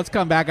 I don't know. Let's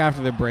come back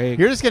after the break.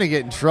 You're just going to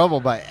get in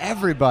trouble by I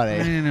everybody.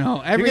 don't know.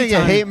 You're Every going to get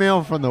time- hate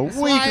mail from the That's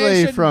why I weekly,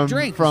 shouldn't from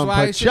drink. from That's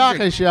why I shouldn't Pachaka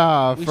drink.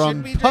 Shop, We from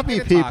shouldn't be puppy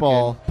drinking and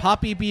people. talking.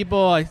 Puppy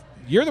people.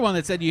 You're the one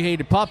that said you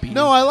hated puppies.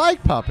 No, I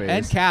like puppies.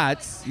 And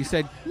cats. You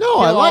said No, kill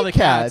I all like the cats.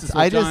 cats. is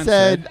what I just John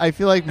said I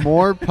feel like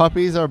more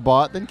puppies are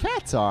bought than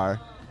cats are.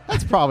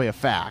 That's probably a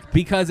fact.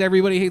 because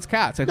everybody hates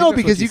cats. I think No, that's what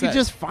because you you can said.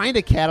 just find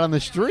a cat on the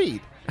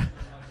street.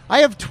 I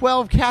have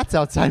 12 cats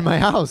outside my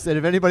house, and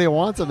if anybody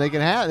wants them, they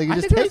can have. They can I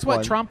just think take that's what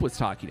one. Trump was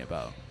talking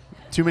about.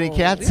 Too many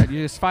cats. Yeah,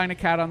 you just find a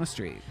cat on the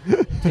street,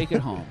 take it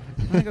home.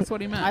 I think that's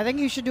what he meant. I think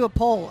you should do a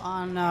poll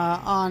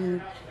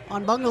on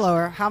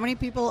Bungalower. How many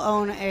people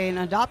own an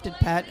adopted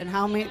pet, and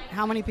how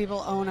many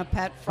people own a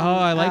pet from?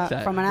 I like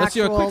that. From an Let's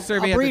actual do a quick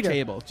survey at the breeder.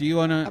 table. Do you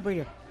want A to?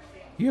 breeder.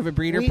 You have a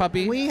breeder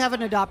puppy? We have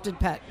an adopted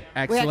pet.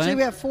 Excellent.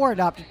 We have 4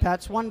 adopted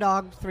pets: 1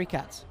 dog, 3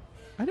 cats.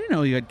 I didn't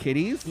know you had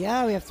kitties.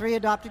 Yeah, we have 3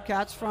 adopted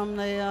cats from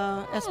the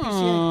SPCA,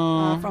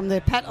 Aw. from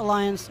the Pet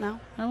Alliance now.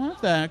 I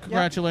love that.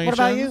 Congratulations.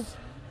 What about you?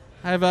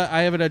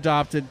 I have an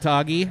adopted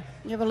doggy.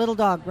 You have a little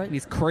dog, right? And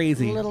he's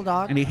crazy. Little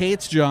dog. And he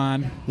hates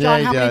John. Yeah, John,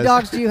 he how many does.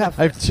 dogs do you have?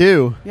 I have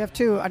 2. You have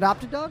 2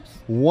 adopted dogs?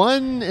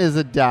 One is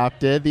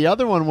adopted. The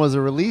other one was a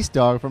release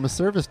dog from a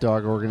service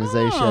dog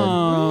organization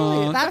Oh,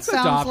 Really? That that's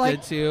sounds adopted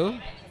like- too.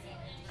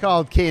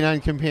 called Canine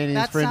Companions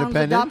That for sounds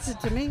Independence.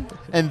 adopted to me.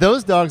 And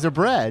those dogs are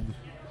bred.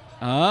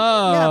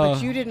 Oh. Yeah,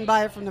 but you didn't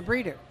buy it from the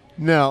breeder.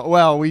 No,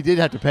 well, we did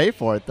have to pay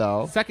for it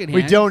though. Secondhand.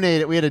 We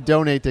donated. We had to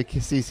donate to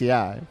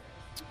CCI.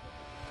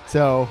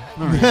 So,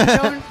 Don't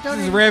This is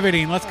even-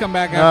 riveting. Let's come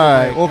back after all the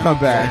right, break. we'll come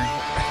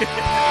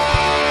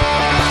back.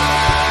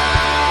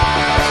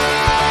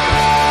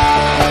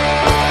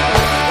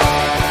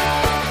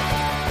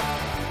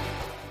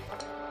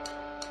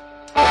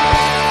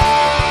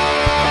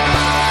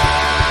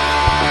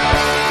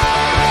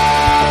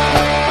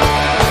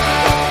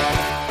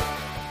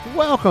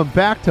 Welcome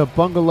back to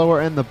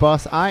Bungalower and the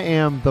Bus. I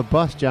am the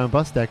Bus, John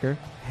Busdecker.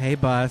 Hey,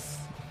 Bus.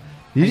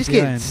 You How just you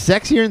get doing?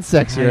 sexier and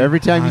sexier every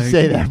time you How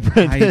say that,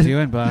 Brendan. How you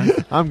doing, Bus?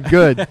 I'm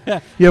good.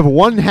 You have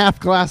 1/2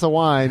 glass of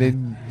wine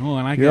and Oh,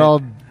 and I you're get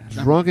all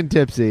drunk and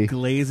tipsy.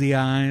 glazy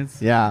eyes.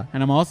 Yeah.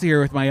 And I'm also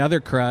here with my other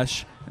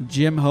crush,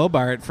 Jim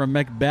Hobart from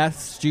Macbeth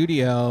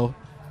Studio.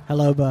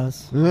 Hello,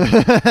 Buzz.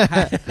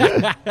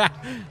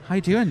 How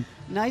you doing?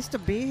 Nice to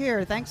be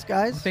here. Thanks,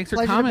 guys. Well, thanks for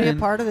Pleasure coming. to be a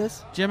part of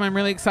this. Jim, I'm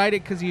really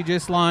excited because you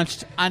just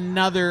launched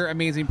another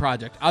amazing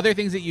project. Other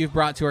things that you've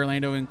brought to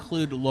Orlando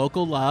include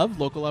Local Love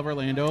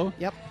Orlando.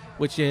 Yep.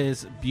 Which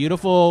is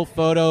beautiful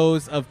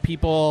photos of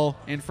people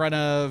in front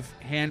of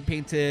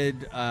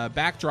hand-painted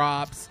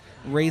backdrops,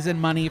 raising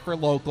money for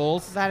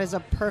locals. That is a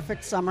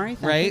perfect summary.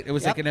 Thank Right? you. It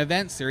was Yep. like an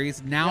event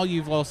series. Now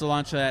you've also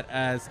launched that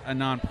as a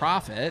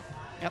nonprofit.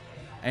 Yep.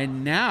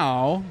 And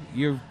now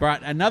you've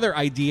brought another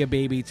idea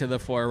baby to the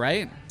fore,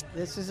 right?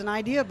 This is an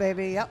idea,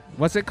 baby. Yep.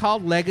 What's it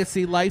called?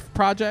 Legacy Life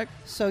Project?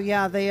 So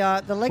yeah,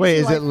 the Legacy Wait,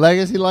 is Life, it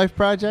Legacy Life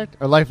Project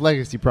or Life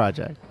Legacy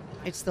Project?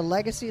 it's the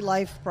Legacy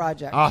Life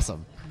Project.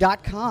 Awesome.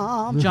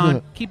 .com.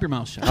 John, keep your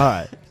mouth shut. All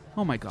right.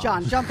 Oh, my God.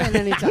 John, jump in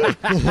anytime.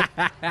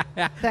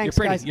 You're Thanks,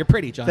 pretty. guys. You're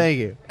pretty, John. Thank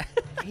you.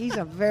 He's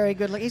a very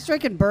good. He's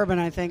drinking bourbon,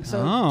 I think. So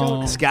Oh.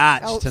 don't,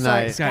 Scotch Oh,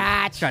 tonight. He's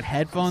got, Scotch.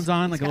 headphones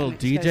on, like a He's little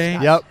got- he's got DJ.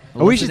 Scotch. Yep.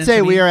 Listen We should to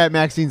say me. we are at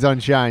Maxine's on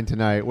Shine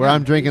tonight, where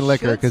I'm drinking You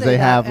liquor should because say they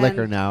that. have And-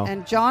 liquor now.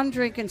 And John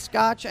drinking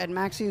scotch at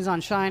Maxine's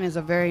on Shine is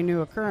a very new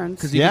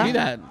occurrence. Because you Yeah. can do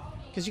that.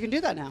 Because you can do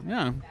that now.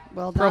 Yeah.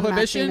 Well done, Maxine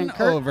Prohibition and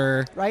Kurt.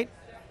 over. Right?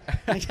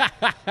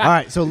 All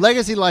right, so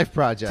Legacy Life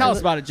Project. Tell us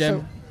about it, Jim.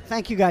 So,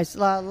 thank you, guys.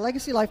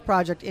 Legacy Life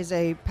Project is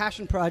a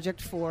passion project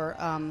for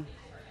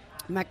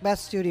Macbeth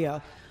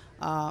Studio.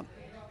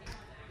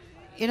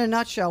 In a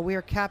nutshell, we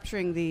are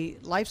capturing the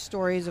life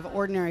stories of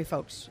ordinary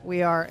folks.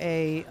 We are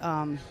a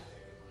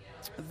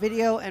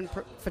video and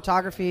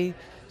photography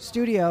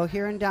studio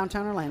here in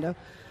downtown Orlando.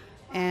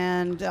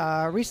 And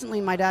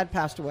recently my dad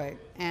passed away.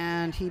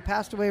 And he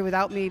passed away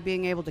without me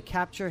being able to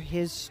capture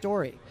his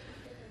story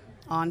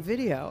on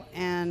video.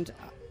 And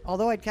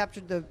although I'd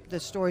captured the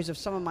stories of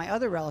some of my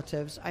other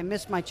relatives, I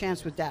missed my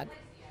chance with Dad.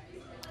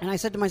 And I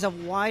said to myself,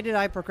 why did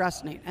I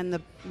procrastinate? And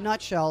the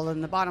nutshell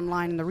and the bottom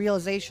line and the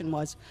realization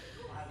was,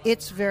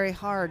 it's very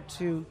hard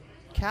to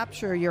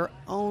capture your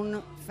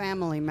own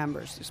family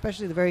members,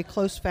 especially the very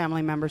close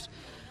family members,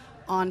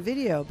 on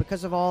video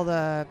because of all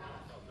the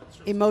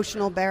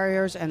emotional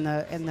barriers and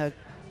the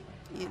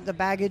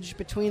baggage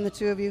between the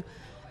two of you.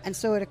 And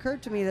so it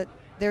occurred to me that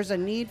there's a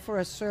need for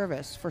a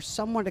service for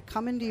someone to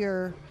come into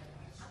your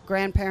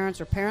grandparents'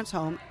 or parents'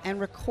 home and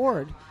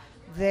record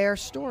their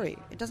story.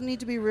 It doesn't need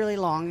to be really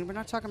long. We're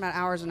not talking about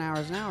hours and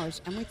hours and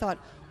hours. And we thought,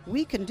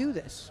 we can do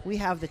this. We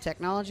have the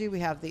technology, we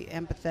have the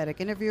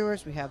empathetic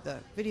interviewers, we have the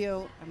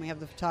video, and we have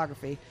the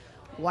photography.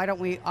 Why don't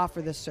we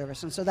offer this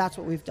service? And so that's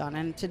what we've done.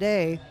 And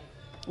today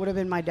would have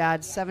been my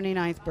dad's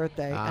 79th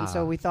birthday, and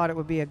so we thought it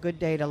would be a good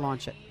day to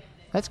launch it.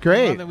 That's I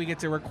great. love that we get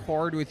to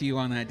record with you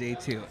on that day,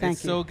 too. Thank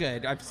it's you. so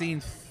good. I've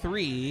seen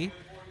 3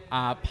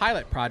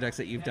 pilot projects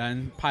that you've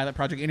done, pilot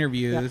project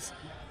interviews.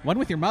 One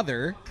with your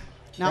mother.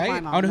 Not right? my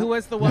mom. Oh, and who no.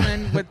 was the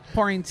woman with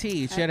pouring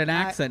tea? She had an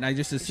accent. I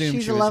just assumed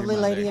She's she a was lovely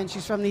your mother. lady, and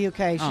she's from the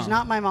UK. She's Oh.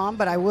 not my mom,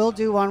 but I will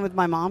do one with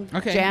my mom.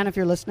 Okay. Jan, if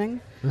you're listening.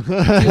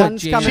 Jan.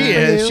 One's coming She for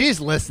is. you. She's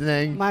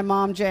listening. My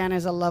mom, Jan,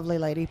 is a lovely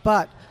lady.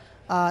 But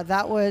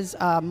that was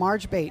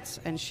Marge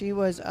Bates, and she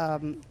was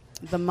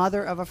the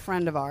mother of a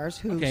friend of ours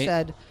who Okay.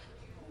 said,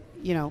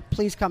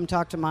 please come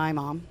talk to my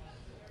mom.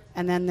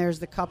 And then there's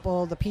the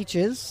couple, the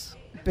Peaches,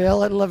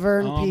 Bill and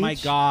Laverne Oh, Peach. my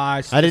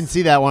gosh. I didn't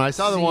see that one. I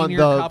saw the one, Senior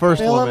the couple.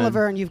 first Bill and woman.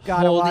 Laverne, you've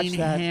got to watch holding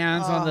that.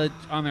 hands Oh.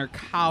 on their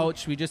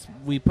couch.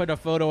 We put a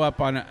photo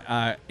up on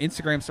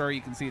Instagram story.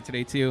 You can see it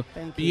today too.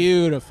 Thank you.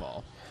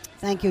 Beautiful.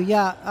 Thank you.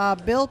 Yeah,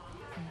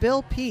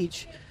 Bill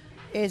Peach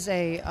is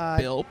a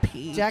Bill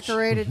Peach.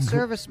 decorated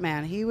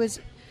serviceman. He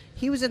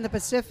was in the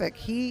Pacific.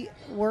 He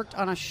worked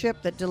on a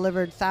ship that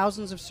delivered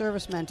thousands of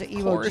servicemen to Of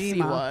Iwo course he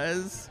Jima.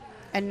 was.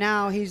 And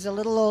now he's a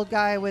little old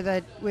guy with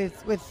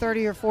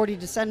 30 or 40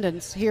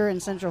 descendants here in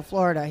Central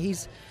Florida.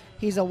 He's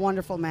a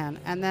wonderful man.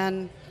 And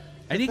then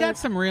And he got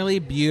some really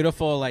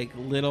beautiful, like,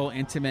 little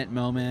intimate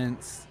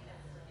moments.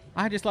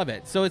 I just love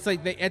it. So it's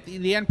like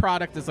the end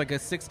product is like a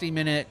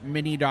 60-minute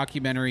mini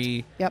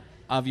documentary Yep.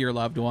 of your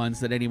loved ones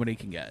that anybody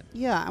can get.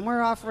 Yeah, and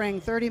we're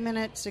offering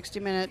 30-minute,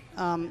 60-minute,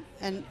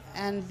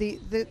 and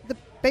the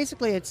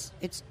basically it's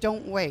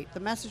don't wait.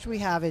 The message we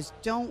have is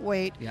don't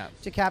wait Yeah.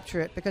 to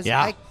capture it because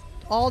Yeah.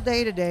 all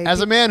day today. As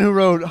a man who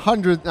wrote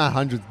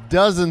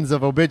dozens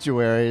of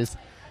obituaries,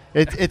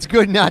 it's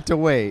good not to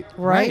wait.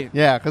 right?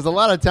 Yeah, because a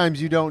lot of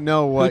times you don't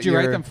know what Who'd you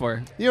write your- them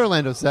for? The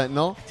Orlando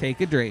Sentinel. Take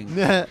a drink.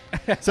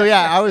 So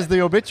yeah, I was the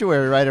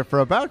obituary writer for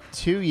about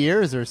 2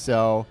 years or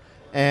so,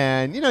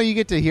 and you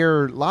get to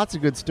hear lots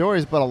of good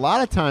stories. But a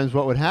lot of times,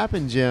 what would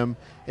happen, Jim,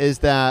 is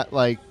that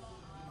like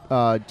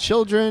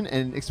children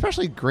and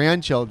especially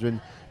grandchildren,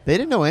 they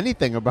didn't know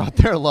anything about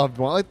their loved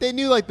one. Like they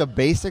knew like the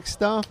basic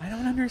stuff. I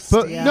don't But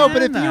understand. no,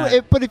 but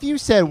that. if you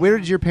said, where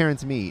did your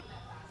parents meet,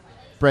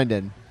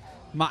 Brendan?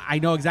 I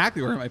know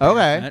exactly where my parents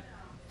Okay. met.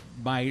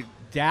 My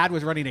dad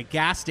was running a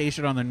gas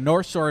station on the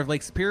north shore of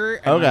Lake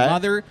Superior, and Okay. my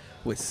mother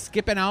was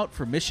skipping out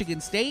from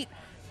Michigan State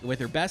with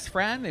her best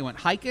friend. They went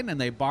hiking, and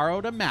they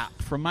borrowed a map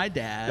from my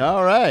dad.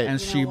 All right. And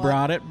You she know what?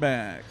 brought it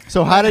back.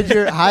 So how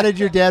did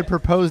your dad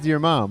propose to your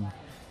mom?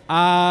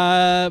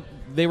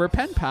 they were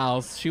pen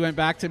pals. She went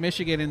back to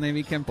Michigan and they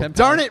became pen pals.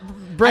 Darn it,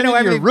 Brendan, you're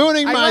everything.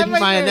 ruining I my love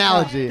my it.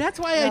 analogy. That's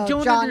why I No,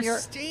 don't John, you're-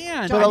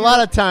 understand. But a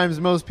lot of times,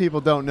 most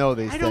people don't know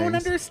these I things. don't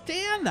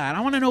understand that.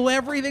 I want to know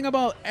everything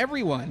about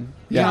everyone.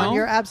 Yeah. You know?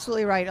 You're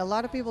absolutely right. A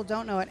lot of people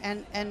don't know it,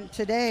 and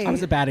today I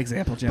was a bad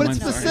example, Jim. But I'm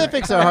sorry.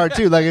 specifics are hard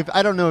too. Like,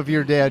 I don't know if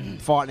your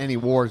dad fought in any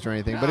wars or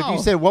anything, but if you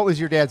No. said what was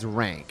your dad's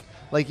rank,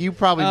 like you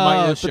probably Oh,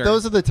 might. sure. But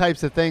those are the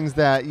types of things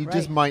that you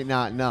just Right. might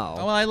not know.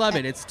 Oh, well, I love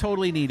it. It's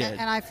totally needed.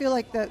 And I feel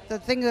like the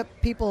thing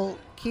that people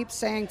keep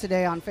saying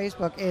today on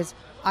Facebook is,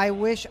 I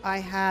wish I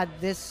had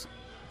this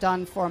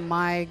done for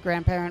my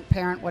grandparent,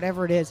 parent,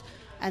 whatever it is.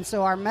 And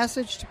so our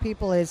message to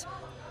people is,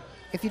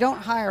 if you don't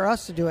hire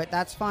us to do it,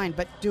 that's fine,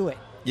 but do it.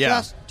 Yeah.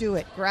 Just do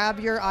it. Grab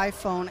your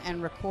iPhone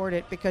and record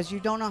it, because you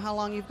don't know how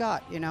long you've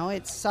got. You know,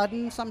 it's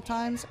sudden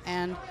sometimes,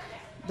 and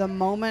the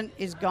moment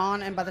is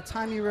gone, and by the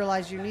time you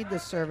realize you need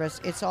this service,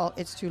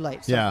 it's too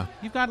late. So Yeah.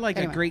 You've got like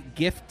Anyway. a great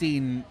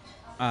gifting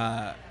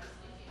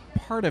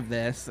part of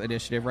this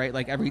initiative, right?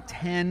 Like every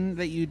 10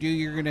 that you do,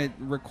 you're going to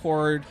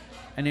record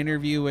an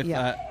interview with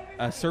Yeah.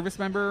 a service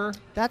member.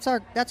 That's our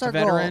goal.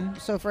 veteran?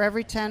 So for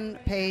every 10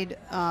 paid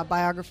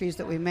biographies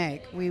that we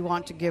make, we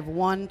want to give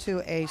one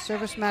to a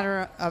service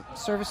member,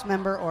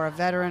 or a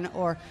veteran,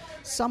 or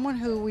someone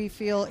who we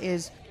feel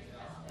is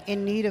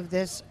in need of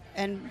this,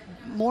 and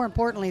more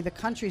importantly, the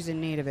country's in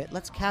need of it.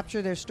 Let's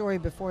capture their story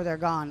before they're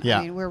gone. Yeah.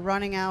 I mean, we're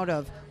running out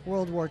of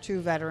World War II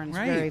veterans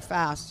Right. very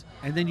fast,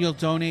 And then you'll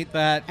donate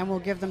that. and we'll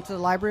give them to the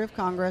Library of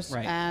Congress,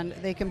 Right. and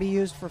they can be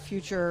used for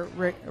future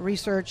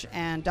research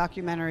and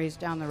documentaries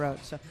down the road.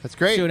 So That's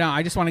great. So now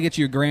I just want to get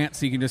you a grant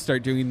so you can just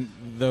start doing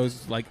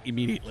those like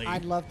immediately.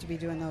 I'd love to be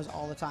doing those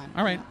all the time.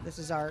 All right. This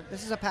is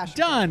a passion.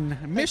 Done.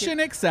 Mission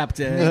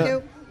accepted. Thank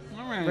you.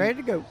 All right. Ready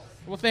to go.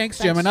 Well, thanks,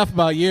 Jim. Thanks. Enough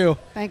about you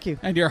Thank you.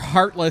 and your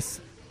heartless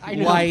I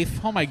know.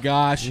 life. Oh my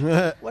gosh.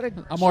 What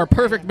A more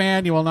perfect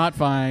man you will not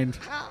find.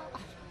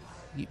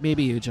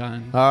 Maybe you,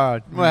 John.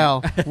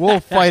 Well, we'll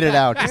fight it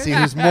out to see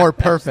who's more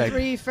perfect.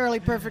 3 fairly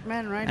perfect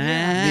men right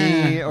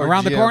here. Me or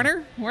around the Jim.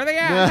 corner? Where they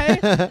at?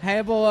 Hey,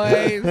 hey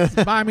boys,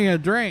 buy me a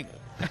drink.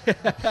 So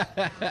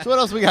what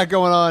else we got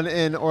going on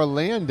in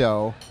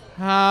Orlando?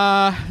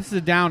 This is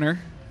a downer.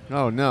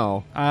 Oh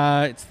no.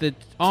 It's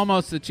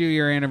almost the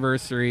 2-year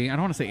anniversary. I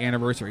don't want to say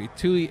anniversary.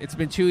 It's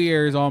been 2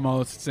 years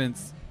almost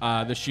since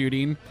the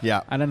shooting.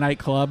 Yeah. At a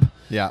nightclub.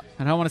 Yeah.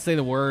 I don't want to say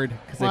the word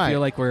because I Why? feel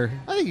like I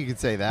think you could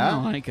say I that.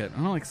 don't like it.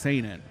 I don't like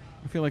saying it.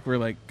 I feel like we're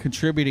like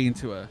contributing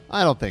to a.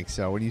 I don't think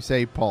so. When you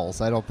say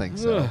pulse, I don't think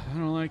so. Ugh, I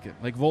don't like it.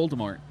 Like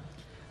Voldemort.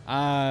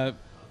 But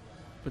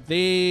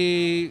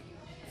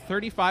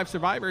 35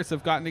 survivors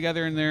have gotten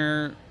together and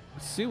they're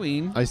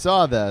suing I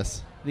saw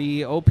this.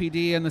 the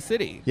OPD and the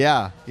city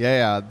Yeah.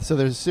 So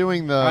they're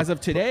suing the. as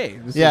of today.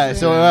 This Yeah. is-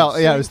 So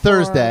it was For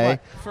Thursday. what?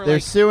 For They're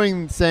like-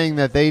 suing, saying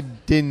that they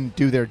didn't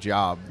do their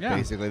job. Yeah.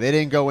 Basically, they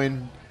didn't go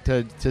in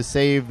to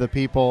save the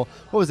people.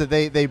 What was it?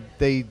 They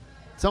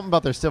something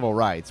about their civil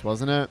rights,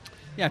 wasn't it?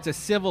 Yeah, it's a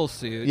civil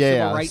suit. Yeah. civil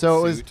Yeah. rights So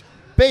it was. suit.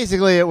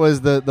 Basically, it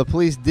was the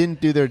police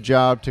didn't do their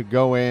job to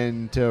go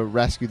in to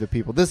rescue the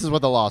people. This is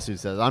what the lawsuit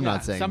says. I'm Yeah,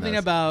 not saying something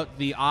this. about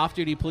the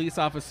off-duty police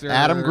officer.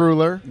 Adam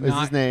Gruler is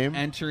not his name.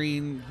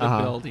 Entering the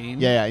Uh-huh. building.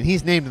 Yeah, and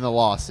he's named in the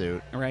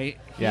lawsuit. Right.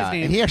 Yeah, He's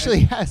named- and he actually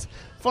has.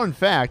 Fun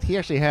fact: he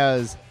actually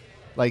has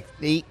like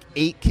eight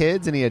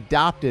kids, and he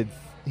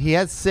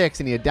had 6,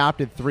 and he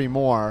adopted 3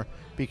 more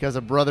because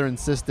a brother and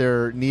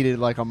sister needed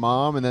like a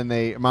mom, and then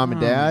mom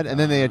and Oh, dad, and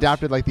then they gosh.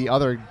 adopted like the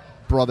other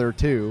brother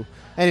too.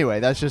 Anyway,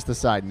 that's just a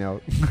side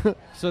note.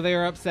 So they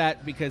were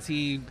upset because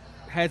he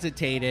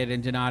hesitated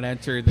and did not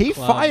enter the He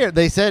club. fired.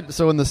 They said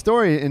so in the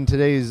story in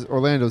today's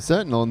Orlando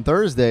Sentinel on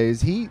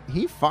Thursdays. He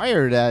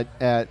fired at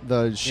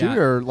the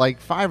shooter like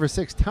 5 or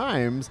 6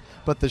 times,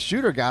 but the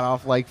shooter got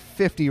off like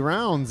 50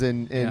 rounds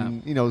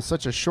in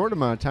such a short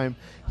amount of time.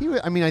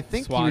 I think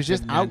he SWAT was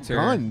just didn't enter.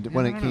 outgunned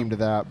when I it don't came know. to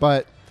that.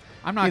 But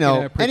I'm not you know,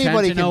 going to pretend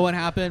anybody to know can- what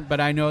happened,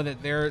 but I know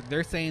that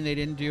they're saying they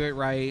didn't do it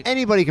right.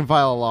 anybody can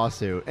file a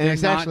lawsuit, and They're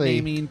it's not actually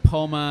naming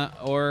Poma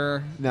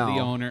or no the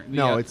owner.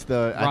 No, it's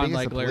the I Ron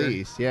think it's Legler. the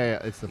police. Yeah,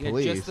 it's the Yeah,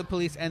 police. just the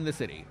police and the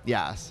city.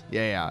 Yes,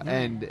 yeah,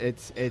 and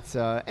it's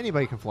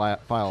anybody can file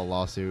a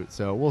lawsuit.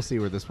 So we'll see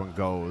where this one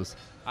goes.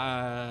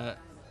 A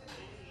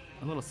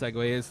little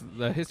segue is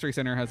the History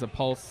Center has a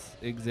Pulse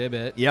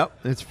exhibit. Yep,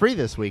 it's free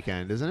this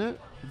weekend, isn't it?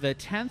 The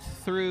 10th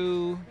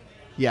through,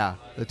 Yeah,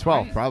 the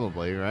 12th Right.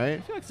 probably, right? I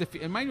feel like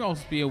it might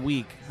almost be a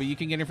week, but you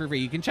can get it for free.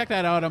 You can check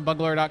that out on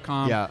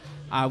bungalow.com. Yeah.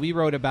 We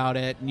wrote about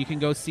it, and you can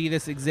go see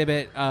this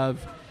exhibit of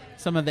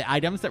some of the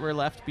items that were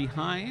left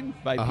behind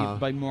by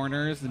by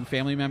mourners and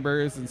family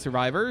members and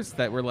survivors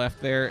that were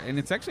left there. And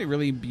it's actually a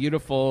really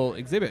beautiful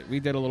exhibit. We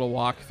did a little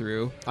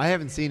walkthrough. I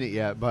haven't seen it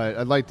yet, but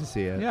I'd like to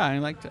see it. Yeah, I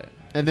liked it.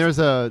 And there's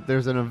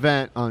an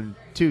event on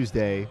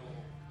Tuesday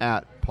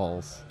at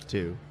Pulse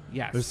too.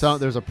 Yes.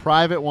 There's a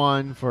private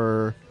one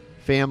for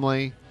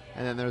family,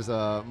 and then there's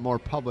a more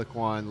public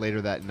one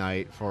later that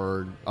night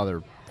for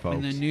other folks.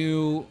 And the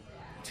new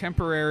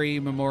temporary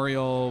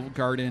memorial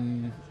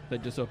garden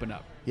that just opened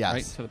up. Yes.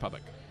 Right, to the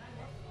public.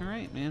 All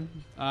right, man.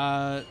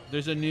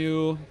 There's a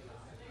new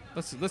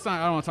let's not.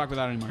 I don't want to talk about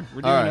that anymore.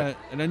 We're All doing right.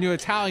 a new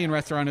Italian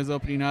restaurant is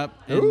opening up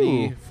in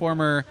Ooh. the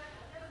former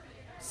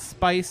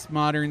Spice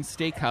Modern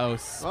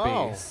Steakhouse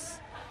Oh. space.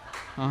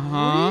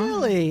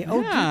 Really?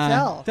 Oh, do yeah.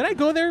 tell. Did I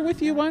go there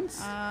with you once?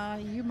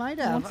 You might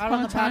have. Once Out upon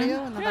on a the time?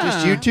 patio in the Yeah. back.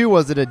 Just you two?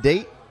 Was it a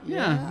date?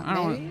 Yeah, I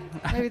don't maybe.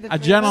 Maybe the a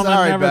three gentleman of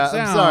us. Sorry, never Beth.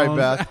 I'm sorry,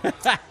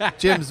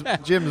 sounds.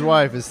 Beth. Jim's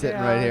wife is sitting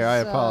Yeah, right here.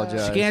 I it's,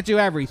 apologize. She can't do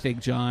everything,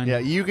 John. Yeah,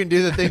 you can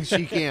do the things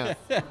she can't.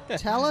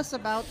 Tell us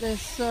about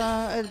this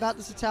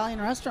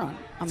Italian restaurant.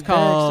 I'm It's very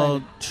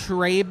called excited.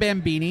 Tre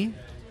Bambini,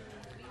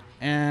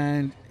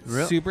 and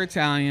Really? super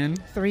Italian.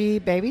 3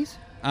 babies.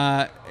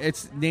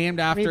 It's named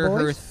after her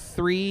boys?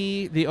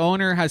 3. The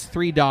owner has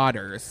 3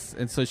 daughters,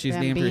 and so she's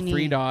named her Bambini.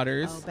 3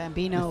 daughters. Oh,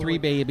 Bambino. The 3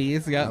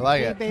 babies. Yeah, I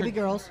like 3 it. baby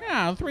girls.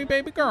 Yeah, 3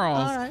 baby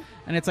girls. All right.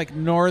 And it's like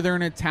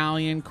northern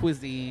Italian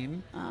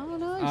cuisine. Oh,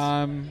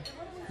 nice.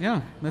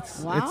 Yeah, that's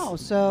Wow,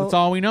 it's- so- that's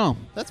all we know.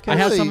 That's I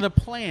have really- some of the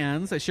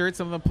plans. I shared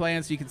some of the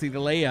plans so you can see the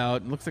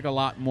layout. It looks like a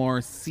lot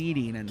more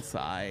seating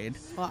inside.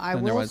 Well, I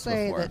than there will was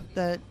say before.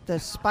 that the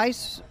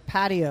Spice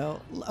patio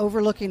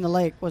overlooking the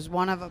lake was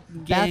one of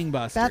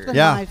Gangbusters. Beth and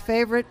Yeah. my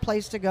favorite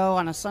place to go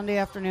on a Sunday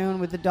afternoon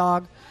with the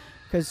dog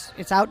because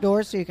it's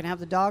outdoors, so you can have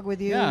the dog with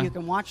you. Yeah. You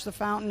can watch the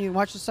fountain. You can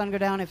watch the sun go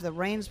down. If the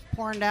rain's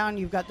pouring down,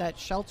 you've got that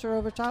shelter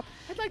over top.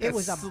 I'd like it a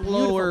was a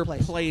slower beautiful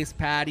place. place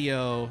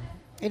patio.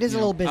 It is you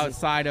a know, little busy.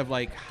 outside of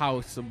like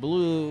House of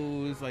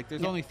Blues. Like there's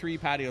Yep. only 3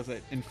 patios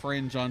that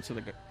infringe onto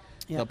the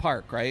Yep.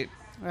 park, right?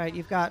 Right,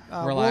 you've got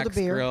World Relax of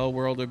Beer Grill,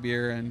 World of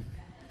Beer, and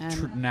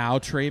and now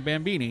Tre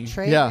Bambini.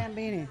 Trey Yeah.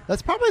 Bambini.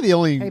 That's probably the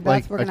only Hey, Beth,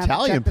 like we're gonna have to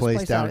Italian check this place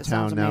place out. It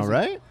downtown sounds now, amazing.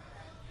 right?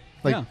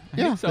 Like, Yeah, I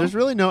think so. there's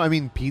really no. I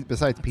mean,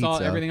 besides That's all,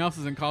 pizza. everything else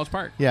is in College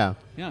Park. Yeah,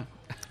 Yeah.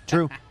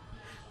 true.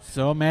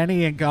 So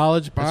many in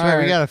College Park. That's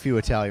right. We got a few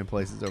Italian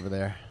places over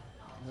there.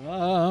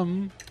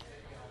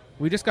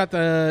 We just got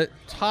the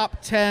top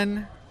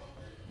 10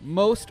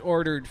 most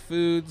ordered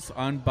foods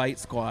on Bite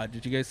Squad.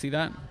 Did you guys see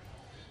that?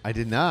 I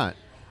did not.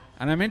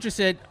 And I'm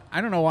interested. I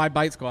don't know why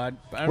Bite Squad.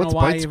 I don't What's know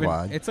why Bite even.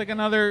 Squad? It's like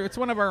another. It's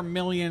one of our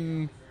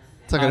million.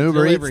 It's like an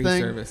Uber Eats delivery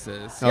thing.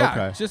 services. Okay.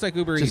 Yeah, it's just like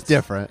Uber Just Eats,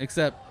 different.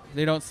 Except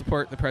they don't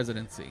support the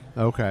presidency.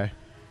 Okay,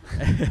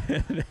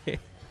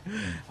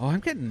 Oh, I'm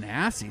getting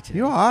nasty today.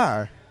 you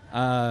are.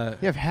 Uh,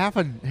 You have half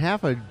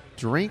a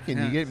drink and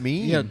you get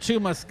mean. You know, 2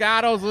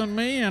 Moscatos and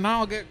me, and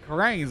I'll get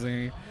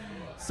crazy.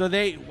 So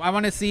I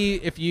want to see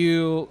if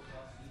you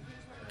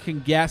can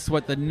guess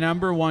what the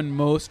number 1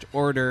 most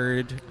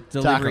ordered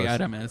delivery Tacos.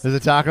 item is. Is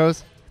it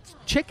tacos?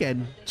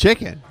 Chicken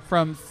Chicken.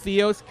 from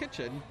Theo's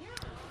Kitchen.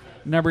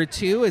 Number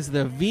 2 is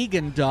the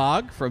vegan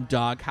dog from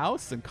Dog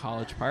House in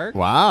College Park.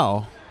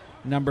 Wow.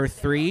 Number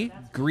 3,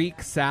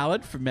 Greek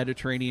salad from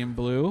Mediterranean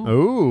Blue,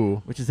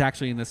 Ooh. which is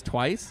actually in this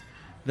twice.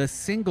 The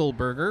single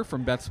burger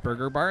from Beth's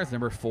Burger Bar is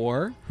number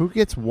 4. Who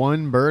gets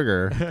one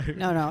burger?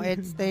 No,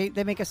 it's they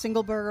make a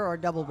single burger or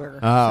a double burger.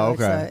 Oh,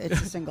 so okay.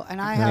 It's a single.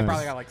 And I Yeah. have.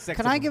 Probably got like 6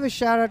 Can of I them. give a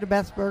shout out to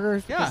Beth's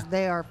Burgers because Yeah.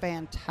 they are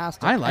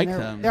fantastic. I And like they're,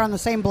 them. They're on the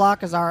same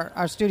block as our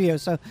studio,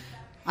 so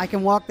I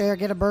can walk there,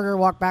 get a burger,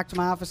 walk back to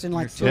my office in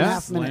like You're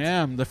 2.5 so minutes.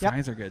 slam. The Yep.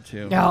 fries are good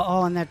too.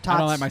 Yeah, and their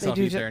tots. let myself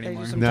they do, eat there they do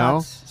anymore. some No?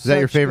 tots. Is that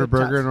your Such favorite good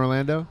burger tots. in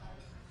Orlando?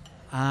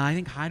 I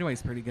think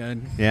Hideaway's pretty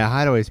good. Yeah,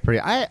 Hideaway's pretty.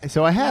 I had a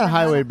Never had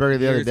Hideaway it. burger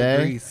the other Years of day,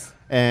 grease.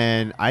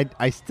 and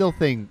I still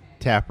think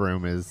Tap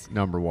Room is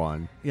number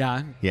 1.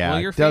 Yeah. Yeah, Well,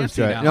 you're Dub's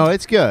fancy good. now. No,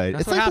 it's good.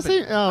 That's it's what like the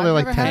happened. same. Oh, I've they're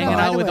like never had 10 it. Hanging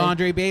bucks. out with Hideaway.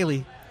 Andre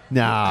Bailey.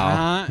 No,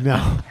 Uh-huh. no,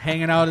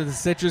 Hanging out at the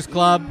Citrus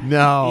Club.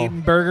 no,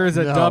 Eating burgers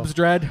at No. Dub's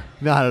Dread.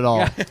 not at all.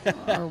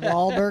 Yeah. Or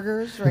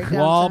Wahlburgers right downtown.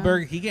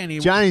 Wahlberg. He can't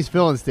even. Johnny's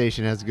Filling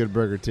Station has a good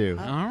burger too.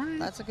 All right.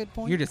 That's a good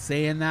point. You're just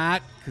saying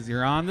that because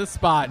you're on the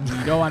spot and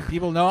you don't want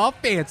people to know how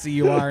fancy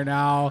you are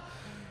now.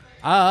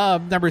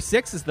 Number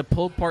 6 is the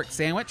pulled pork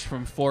sandwich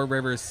from Four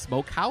Rivers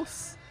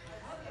Smokehouse.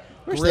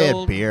 Wish they had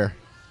Grilled- beer.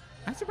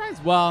 I'm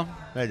surprised. Well,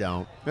 They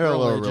don't. They're a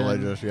little Religion.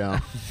 religious, yeah.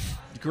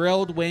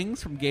 grilled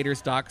wings from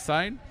Gators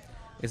Dockside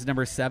is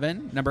number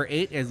 7. Number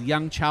 8 is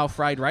Young Chow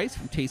fried rice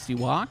from Tasty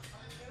Walk.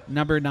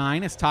 Number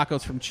 9 is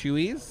tacos from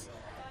Chewy's.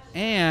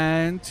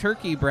 And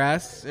turkey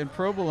breasts and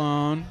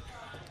provolone.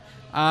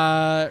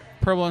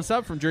 Provolone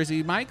sub from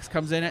Jersey Mike's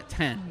comes in at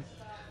 10.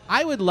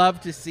 I would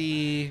love to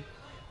see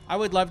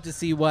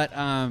what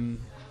the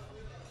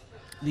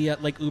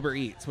like Uber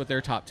Eats, what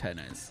their top 10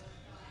 is.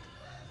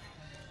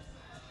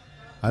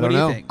 I What don't do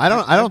you know. think? I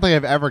don't think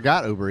I've ever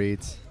got Uber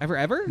Eats.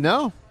 Ever?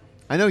 No.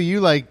 I know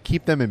you like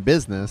keep them in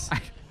business.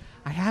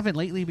 I haven't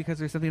lately because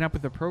there's something up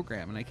with the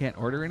program and I can't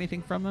order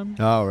anything from them.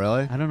 Oh,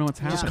 really? I don't know what's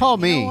happening. Just call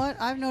You me. know what?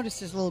 I've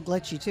noticed it's a little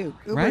glitchy too.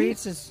 Uber Right?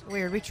 Eats is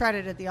weird. We tried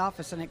it at the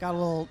office and it got a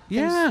little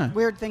Yeah.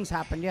 weird things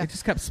happened. Yeah. It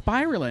just kept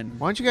spiraling.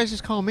 Why don't you guys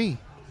just call me?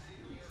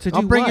 To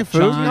I'll do bring what, you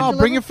food. John? No, I'll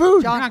bring you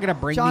food. John, You're not gonna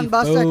bring John me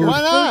Bustecker, food.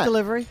 Why not? food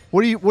delivery.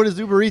 What does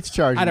Uber Eats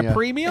charge At you? a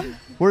premium?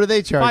 What do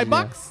they charge?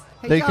 $5?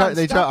 Hey, They John, car-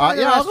 they stop char- by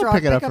the yeah, I'll go restaurant,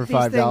 pick it up pick for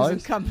these things $5.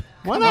 and Come,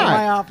 Why come not? to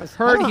my office.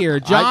 Heard here,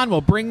 John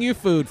will bring you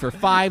food for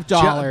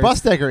 $5.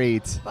 Bustecker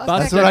Eats. Bustecker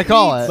That's what I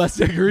call it.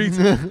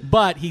 Bustecker Eats.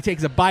 But he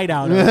takes a bite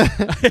out of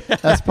it.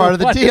 That's part of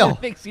the What deal.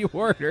 things you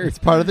ordered. It's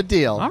part of the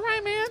deal. All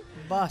right, man.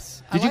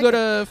 bus. I Did you like go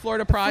it. to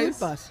Florida The Prize? food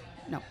bus?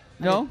 No. I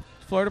No? didn't.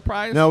 Florida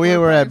Prize? No, we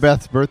Florida were at Prize?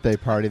 Beth's birthday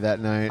party that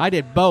night. I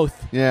did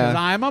both. Yeah. 'Cause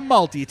I'm a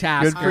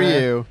multitasker. Good for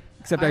you.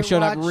 Except I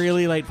showed up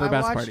really late for I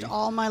Beth's watched party.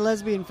 all my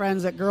lesbian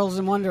friends at Girls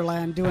in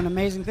Wonderland doing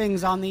amazing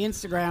things on the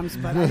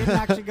Instagrams, but I didn't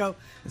actually go.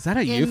 Is that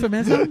a in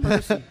euphemism?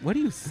 person. What are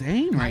you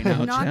saying right I now,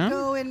 did not Jim?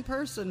 go in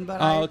person, but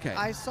Oh, okay.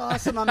 I saw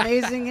some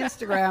amazing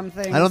Instagram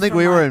things. I don't think from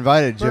we were my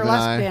invited, Jim and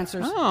burlesque I.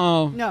 dancers.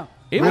 Oh. No.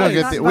 It We don't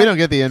was get we don't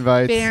get the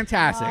invites.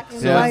 fantastic. Not So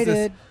it's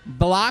this invited.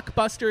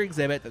 blockbuster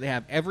exhibit that they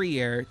have every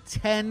year.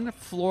 10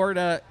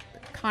 Florida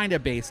kind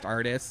of based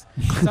artists.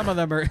 Some of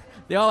them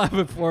they all have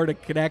a Florida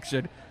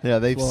connection. Yeah,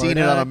 they've Florida seen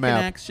it on a map.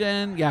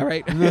 Connection. Yeah,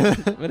 right.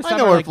 But some I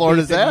know are, where like,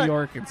 Florida's based in at. New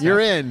York and stuff. You're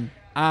in.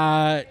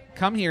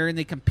 Come here and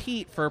they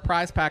compete for a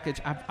prize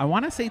package. I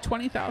want to say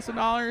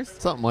 $20,000.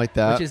 Something like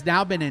that. Which has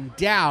now been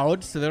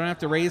endowed, so they don't have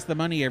to raise the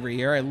money every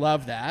year. I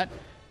love that.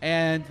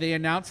 And they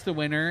announced the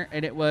winner,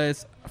 and it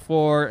was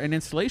for an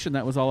installation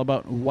that was all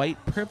about white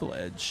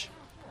privilege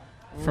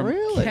from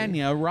Really?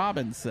 Kenya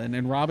Robinson.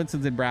 And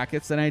Robinson's in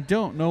brackets, and I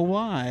don't know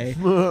why.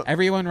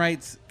 Everyone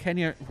writes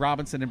Kenya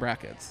Robinson in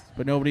brackets,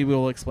 but nobody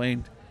will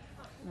explain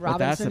what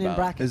that's Robinson in about.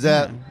 brackets.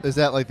 Is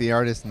that like the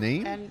artist's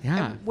name?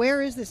 Yeah. And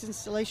where is this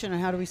installation,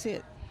 and how do we see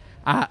it?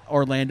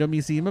 Orlando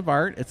Museum of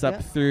Art. It's up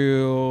Yeah.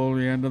 through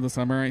the end of the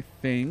summer, I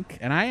think.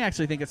 And I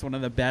actually think it's one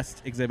of the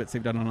best exhibits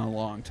they've done in a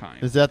long time.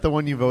 Is that the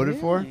one you voted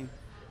for? Really?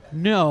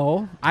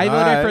 No, I All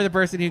voted right. for the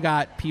person who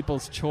got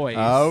People's Choice.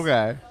 Oh,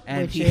 okay.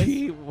 And Which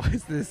he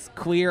was this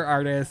queer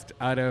artist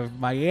out of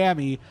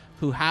Miami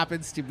who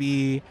happens to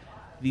be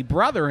the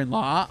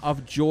brother-in-law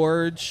of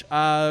George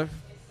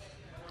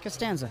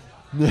Costanza.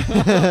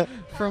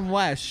 from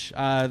Wesh,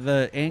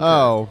 the anchor.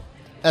 Oh,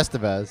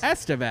 Estevez.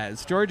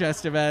 Estevez. George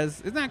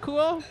Estevez. Isn't that cool?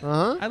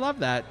 Uh-huh. I love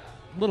that.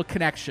 Little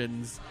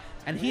connections.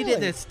 And he Really?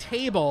 did this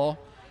table.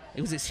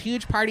 It was this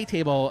huge party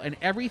table, and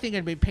everything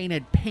had been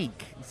painted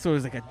pink. So it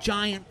was like a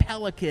giant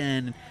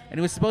pelican, and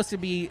it was supposed to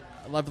be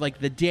like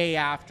the day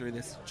after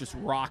this just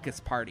raucous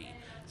party.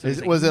 So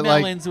Was it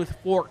like- melons with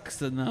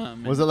forks in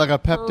them? Was it and like a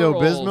Pepto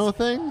Bismol pearls.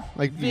 thing?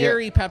 Like you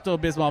Very Pepto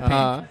Bismol pink,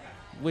 Uh-huh.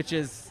 which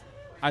is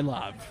I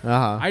love.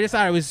 Uh-huh. I just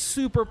thought it was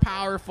super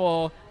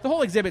powerful. The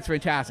whole exhibit's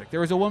fantastic.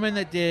 There was a woman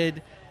that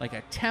did like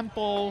a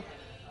temple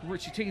where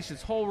she changed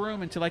this whole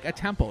room into like a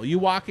temple. You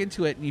walk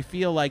into it and you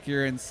feel like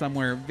you're in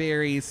somewhere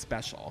very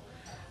special.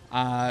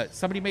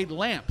 Somebody made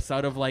lamps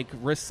out of like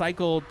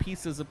recycled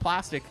pieces of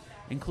plastic,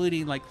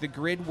 including like the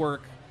grid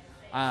work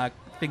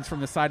things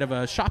from the side of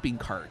a shopping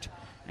cart.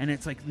 And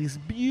it's like these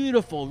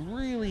beautiful,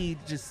 really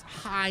just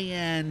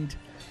high-end,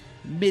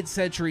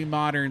 mid-century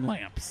modern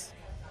lamps.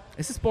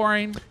 Is this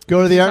boring?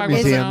 Go to the art Talking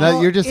about- museum.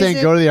 Well, You're just is saying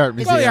it- go to the art is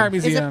museum. Go to the art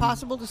Is museum. it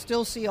possible to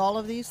still see all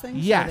of these things?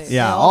 Yes. Are they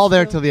Yeah, all all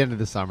there still- till the end of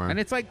the summer. And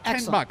it's like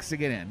Excellent. $10 to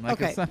get in. Like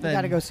Okay, it's nothing. you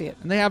gotta go see it.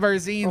 And they have our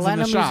zines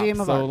Orlando in the shop,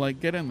 Museum of so Art. like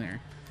get in there.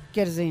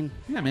 Get a zine.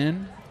 Yeah,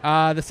 man.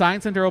 The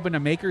Science Center opened a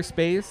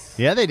makerspace.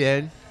 Yeah, they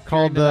did.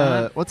 Called into the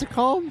that. what's it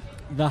called?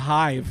 The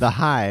Hive. The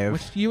Hive.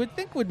 which you would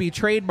think would be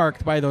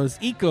trademarked by those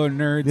eco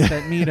nerds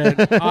that meet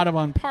at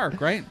Audubon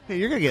Park, right? Hey,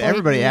 you're gonna get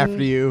everybody Clayton-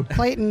 after you.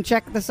 Clayton,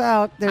 check this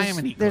out. I am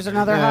an eco There's nerd.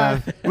 another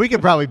hive. We could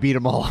probably beat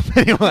them all up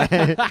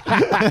anyway.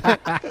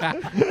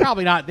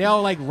 Probably not. They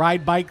all like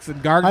ride bikes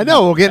and garden. I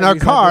know. We'll get in our Every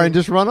car Sunday. and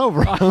just run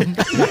over them.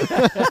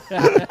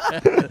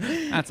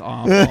 That's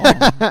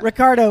awful.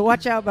 Ricardo,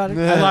 watch out,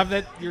 buddy. I love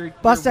that your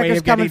Bus way Decker's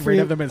of getting coming for rid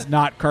you. of them is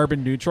not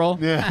carbon neutral.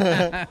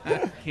 Yeah.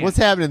 What's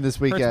happening this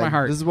weekend? my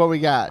heart. This is what we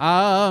got.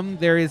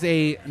 There is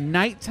a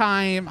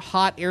nighttime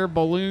hot air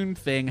balloon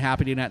thing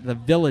happening at the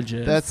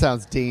Villages. That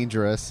sounds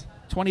dangerous.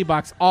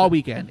 $20 all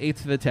weekend,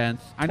 8th to the 10th.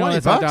 I know 20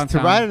 that's not bucks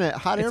downtown. to ride in a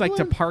hot It's air like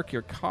balloon? to park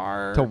your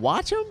car To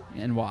watch them?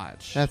 and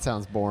watch. That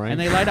sounds boring. and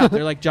they light up.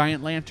 They're like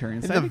giant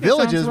lanterns. in the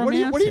Villages. What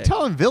are you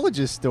telling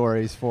Villages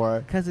stories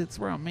for? Because it's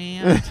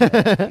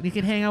romantic. You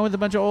can hang out with a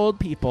bunch of old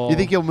people. You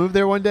think you'll move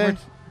there one day?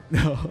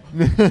 No.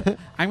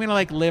 I'm gonna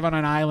like live on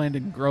an island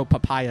and grow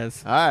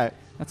papayas. All right.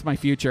 That's my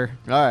future.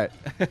 All right.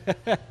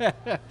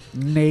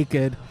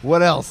 Naked.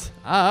 What else?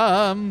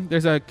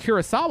 There's a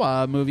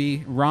Kurosawa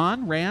movie,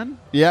 Ran,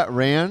 Yeah,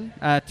 Ran.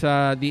 at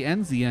the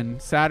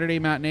Enzian Saturday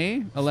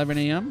matinee, 11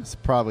 a.m. It's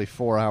probably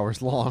 4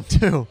 hours long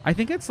too. I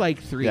think it's like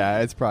 3. Yeah,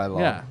 it's probably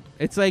long. Yeah.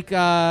 It's like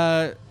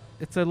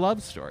it's a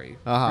love story,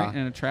 Uh-huh. right?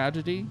 And a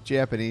tragedy.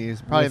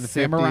 Japanese, probably in the With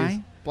samurai?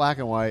 50s. Black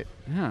and white.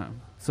 Yeah.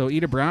 So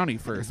eat a brownie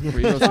first before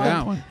you go see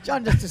that one.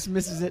 John just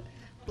dismisses it.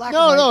 Black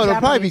No, and no, white, it'll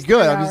probably be Japanese,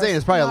 good. 3 I'm just saying hours.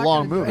 it's probably a Not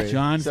long gonna do it. movie.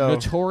 John's So-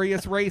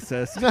 notorious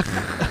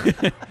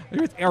racist.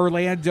 There's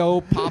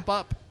Orlando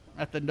pop-up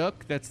at the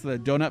Nook. That's the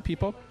donut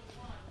people.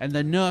 And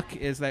the Nook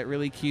is that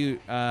really cute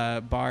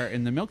bar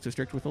in the Milk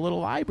District with a little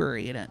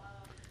library in it.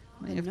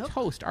 They have Nook?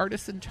 toast,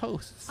 artisan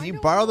toasts. Do you I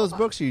know borrow all those about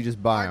books or you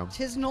just buy them?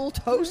 Artisanal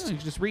toast You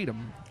can just read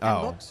them. and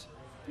Oh. books.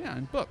 Yeah,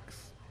 and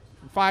books.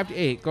 From 5 to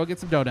 8. Go get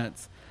some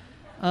donuts.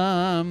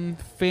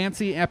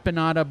 Fancy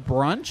Empanada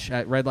Brunch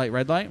at Red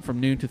Light from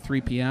noon to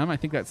 3 p.m. I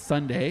think that's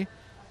Sunday.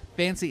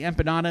 Fancy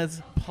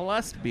Empanadas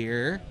plus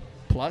beer.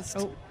 Plus.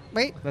 Oh,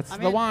 wait. That's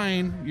I'm the in.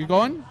 wine. You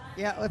going?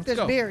 Yeah, if Let's there's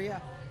go. beer, yeah.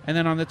 And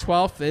then on the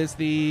 12th is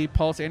the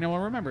Pulse Annual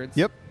Remembrance.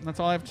 Yep. That's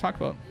all I have to talk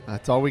about.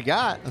 That's all we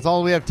got. That's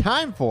all we have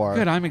time for.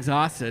 Good, I'm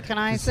exhausted. Can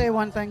I say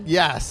one thing?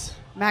 Yes.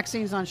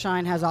 Maxine's on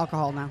Shine has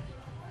alcohol now.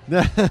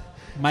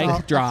 Mic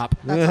So drop.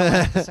 That's all I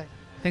have to say.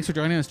 Thanks for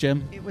joining us,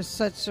 Jim. It was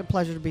such a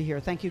pleasure to be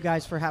here. Thank you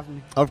guys for having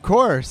me. Of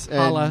course. And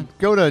Holla.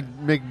 go to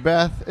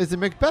Macbeth. Is it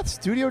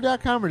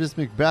MacbethStudio.com or just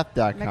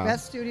Macbeth.com?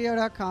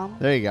 MacbethStudio.com.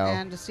 There you go.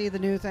 And to see the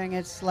new thing,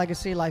 it's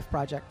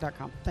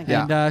LegacyLifeProject.com. Thank you.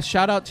 Yeah. And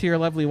shout out to your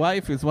lovely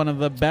wife, who's one of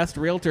the best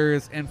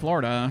realtors in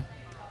Florida.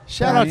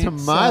 Shout out to Right.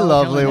 my So,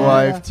 lovely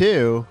Florida. wife,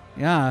 too,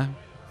 Yeah.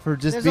 for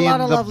just There's a being lot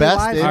of the lovely best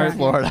wives in around here.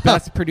 Florida.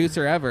 Best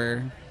producer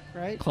ever.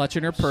 Right?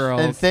 Clutching her pearls.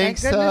 And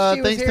thanks, Thank goodness she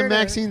was thanks to here to-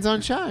 Maxine's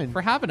on Shine.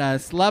 for having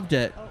us. Loved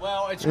it.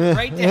 Well, it's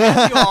great to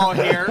have you all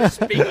here.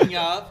 Speaking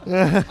of,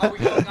 are we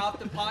going off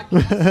the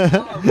podcast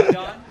now? Are we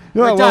done?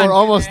 No, done. we're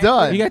almost Okay.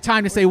 done. You got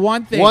time to say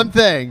one thing. One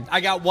thing. I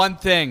got one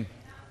thing.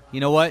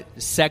 You know what?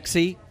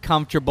 Sexy,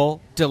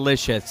 comfortable,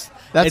 delicious.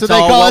 That's It's what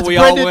they all call what it's we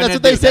all Brendan. wanna That's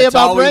what they do. say That's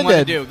about all we wanna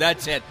Brendan. do.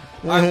 That's it.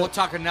 All right, we'll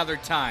talk another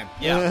time.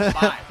 Yeah,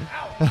 bye.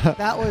 Out.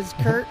 That was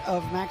Kurt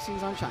of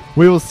Maxine's on Shine.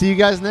 We will see you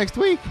guys next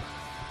week.